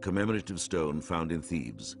 a commemorative stone found in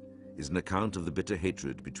Thebes, is an account of the bitter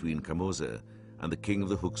hatred between Kamose and the king of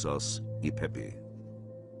the Hyksos, Ipepi.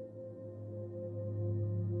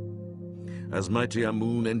 As mighty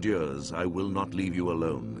Amun endures, I will not leave you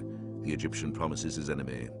alone, the Egyptian promises his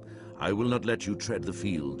enemy. I will not let you tread the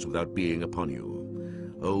fields without being upon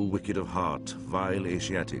you. O wicked of heart, vile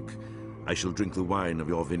Asiatic, I shall drink the wine of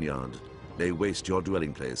your vineyard, lay waste your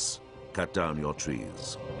dwelling place, cut down your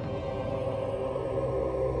trees.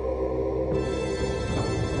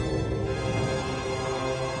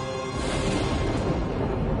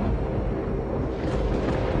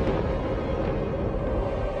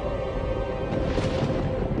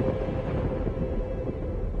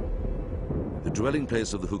 The dwelling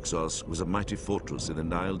place of the Hyksos was a mighty fortress in the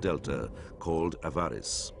Nile Delta called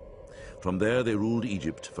Avaris. From there they ruled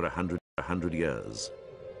Egypt for 100 years.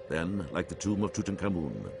 Then, like the tomb of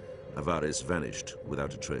Tutankhamun, Avaris vanished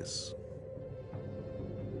without a trace.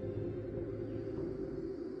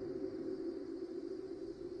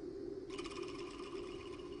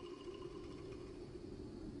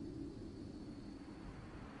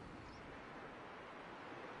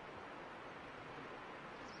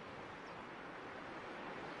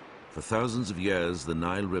 For thousands of years, the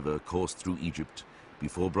Nile River coursed through Egypt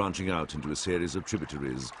before branching out into a series of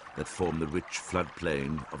tributaries that form the rich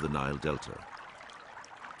floodplain of the Nile Delta.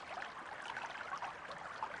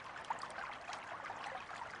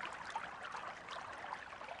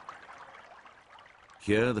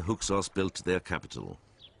 Here the Hyksos built their capital.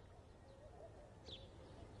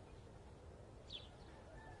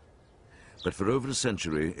 But for over a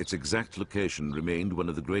century, its exact location remained one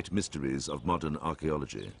of the great mysteries of modern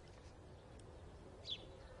archaeology.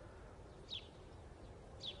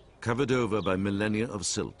 Covered over by millennia of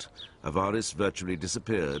silt, Avaris virtually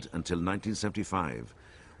disappeared until 1975,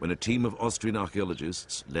 when a team of Austrian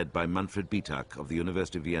archaeologists, led by Manfred Bitak of the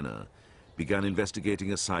University of Vienna, began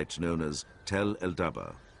investigating a site known as Tel El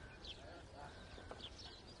Daba.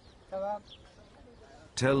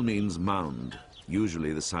 Tel means mound,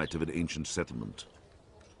 usually the site of an ancient settlement.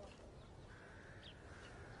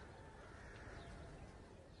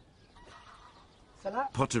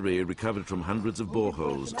 Pottery recovered from hundreds of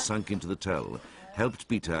boreholes sunk into the Tel helped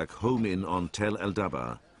Bitak home in on Tel El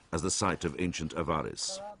Daba as the site of ancient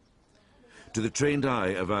Avaris. To the trained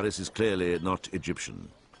eye, Avaris is clearly not Egyptian.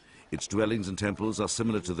 Its dwellings and temples are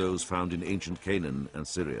similar to those found in ancient Canaan and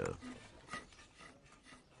Syria.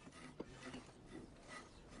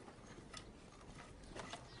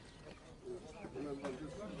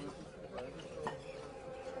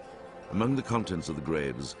 Among the contents of the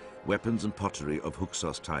graves, weapons and pottery of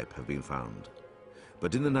Hyksos type have been found.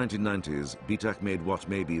 But in the 1990s, Bitak made what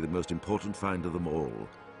may be the most important find of them all,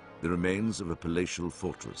 the remains of a palatial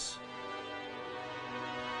fortress.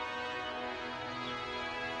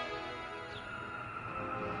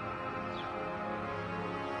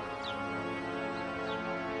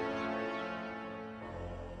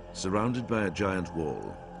 Surrounded by a giant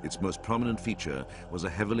wall, its most prominent feature was a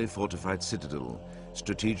heavily fortified citadel,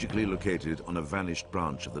 strategically located on a vanished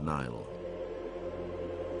branch of the Nile.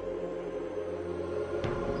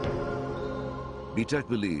 Bitak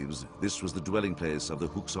believes this was the dwelling place of the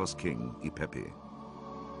Hyksos king, Ipepi.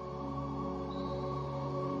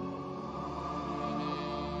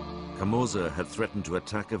 Kamoza had threatened to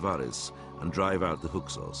attack Avaris and drive out the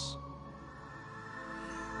Hyksos.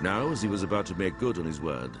 Now, as he was about to make good on his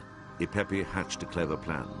word, Ipepi hatched a clever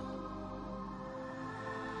plan.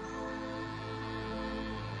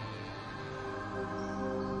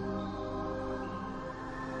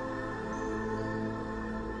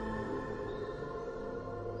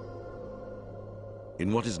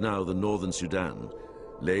 In what is now the northern Sudan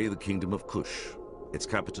lay the kingdom of Kush, its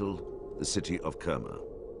capital, the city of Kerma.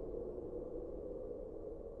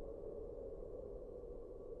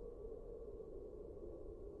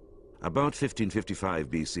 About 1555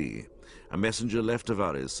 BC, a messenger left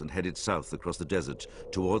Avaris and headed south across the desert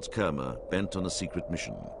towards Kerma, bent on a secret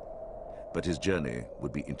mission. But his journey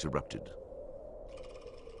would be interrupted.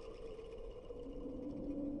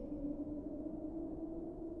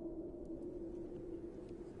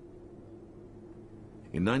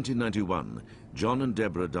 In 1991, John and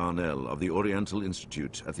Deborah Darnell of the Oriental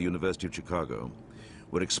Institute at the University of Chicago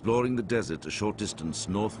were exploring the desert a short distance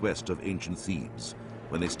northwest of ancient Thebes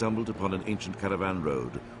when they stumbled upon an ancient caravan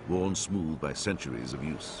road worn smooth by centuries of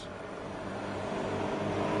use.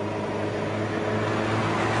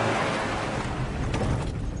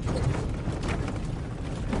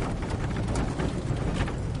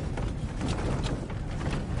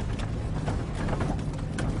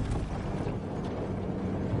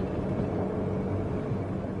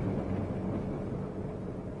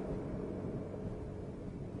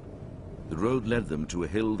 The road led them to a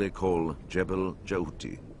hill they call Jebel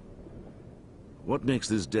Jauti. What makes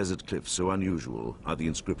this desert cliff so unusual are the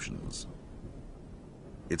inscriptions.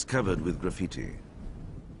 It's covered with graffiti.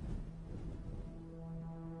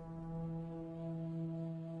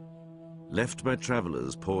 Left by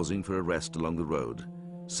travelers pausing for a rest along the road,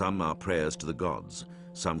 some are prayers to the gods,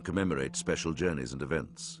 some commemorate special journeys and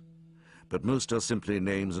events. But most are simply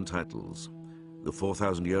names and titles. The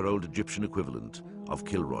 4,000-year-old Egyptian equivalent of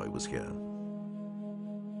Kilroy was here.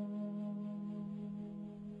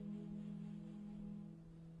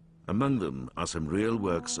 Among them are some real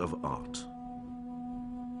works of art.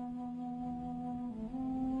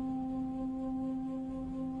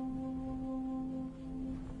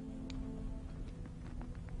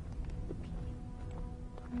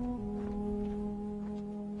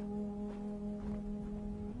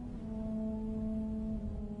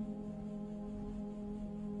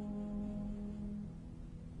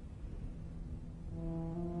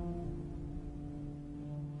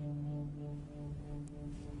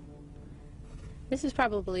 This is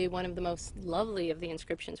probably one of the most lovely of the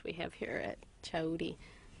inscriptions we have here at Chaudi.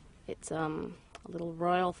 It's a little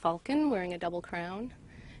royal falcon wearing a double crown.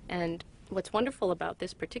 And what's wonderful about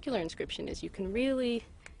this particular inscription is you can really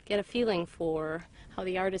get a feeling for how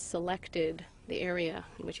the artist selected the area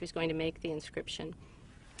in which he was going to make the inscription.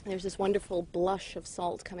 there's this wonderful blush of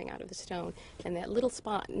salt coming out of the stone, and that little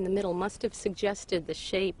spot in the middle must have suggested the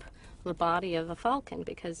shape of the body of a falcon,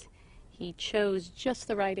 because he chose just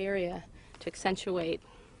the right area to accentuate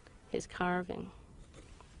his carving.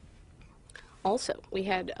 Also, we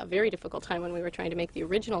had a very difficult time when we were trying to make the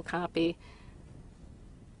original copy,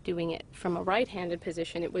 doing it from a right-handed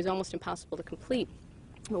position. It was almost impossible to complete.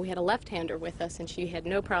 But we had a left-hander with us, and she had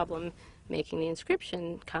no problem making the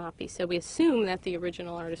inscription copy, so we assume that the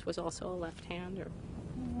original artist was also a left-hander.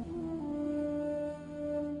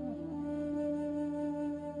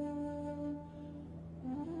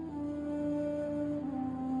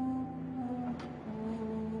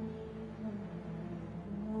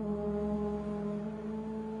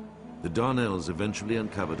 The Darnells eventually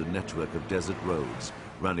uncovered a network of desert roads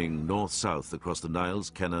running north-south across the Nile's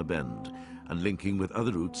Kenner Bend and linking with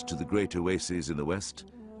other routes to the Great Oases in the west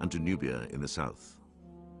and to Nubia in the south.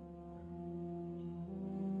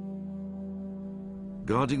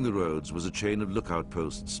 Guarding the roads was a chain of lookout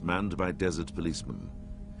posts manned by desert policemen.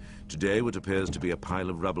 Today, what appears to be a pile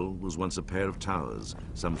of rubble was once a pair of towers,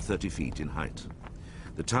 some 30 feet in height.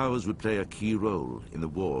 The towers would play a key role in the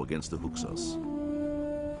war against the Hyksos.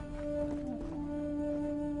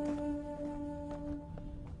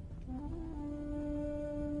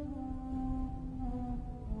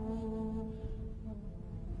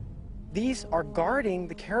 These are guarding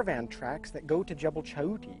the caravan tracks that go to Jebel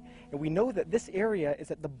Chauti, and we know that this area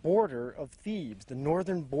is at the border of Thebes, the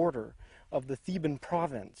northern border of the Theban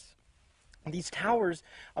province. And these towers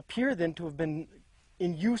appear then to have been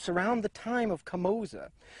in use around the time of Kamoza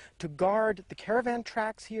to guard the caravan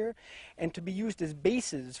tracks here and to be used as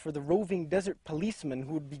bases for the roving desert policemen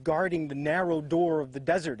who would be guarding the narrow door of the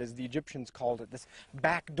desert, as the Egyptians called it, this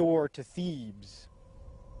back door to Thebes.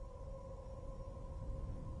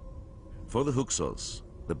 For the Hyksos,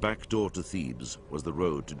 the back door to Thebes was the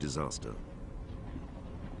road to disaster.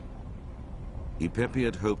 Ipepi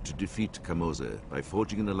had hoped to defeat Kamoze by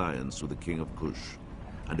forging an alliance with the king of Kush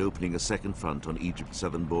and opening a second front on Egypt's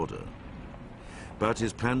southern border. But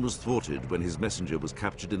his plan was thwarted when his messenger was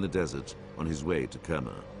captured in the desert on his way to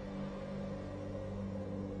Kerma.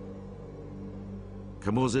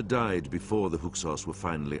 Kamoze died before the Hyksos were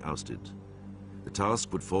finally ousted. The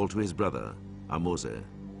task would fall to his brother, Ahmose,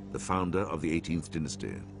 the founder of the 18th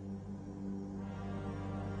dynasty.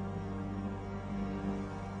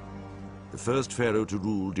 The first pharaoh to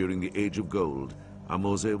rule during the Age of Gold,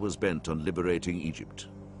 Ahmose was bent on liberating Egypt.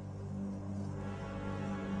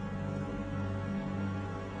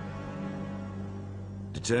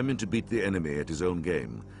 Determined to beat the enemy at his own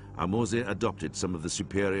game, Ahmose adopted some of the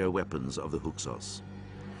superior weapons of the Hyksos.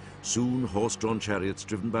 Soon, horse-drawn chariots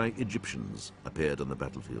driven by Egyptians appeared on the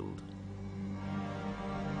battlefield.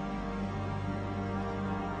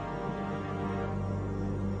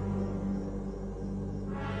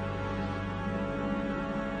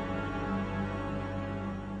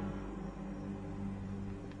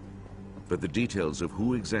 But the details of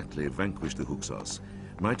who exactly vanquished the Hyksos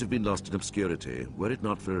might have been lost in obscurity were it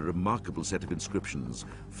not for a remarkable set of inscriptions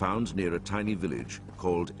found near a tiny village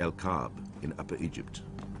called El Kab in Upper Egypt.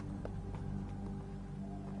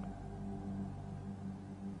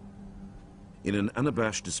 In an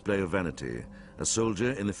unabashed display of vanity, a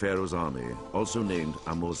soldier in the pharaoh's army, also named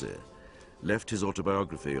Ahmose, left his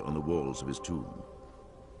autobiography on the walls of his tomb.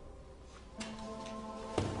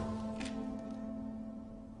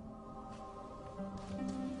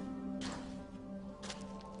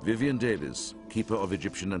 Vivian Davis, keeper of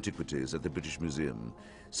Egyptian antiquities at the British Museum,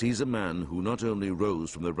 sees a man who not only rose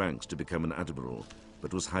from the ranks to become an admiral,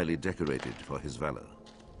 but was highly decorated for his valor.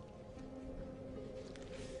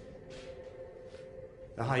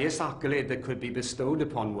 The highest accolade that could be bestowed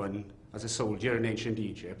upon one as a soldier in ancient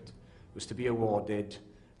Egypt was to be awarded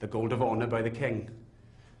the Gold of Honor by the king.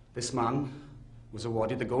 This man was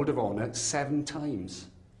awarded the Gold of Honor 7 times.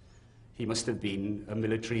 He must have been a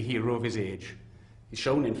military hero of his age. He's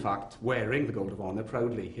shown, in fact, wearing the Gold of Honor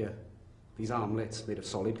proudly here. These armlets made of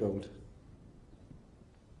solid gold.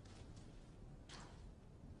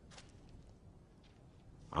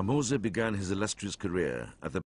 Ahmose began his illustrious career at the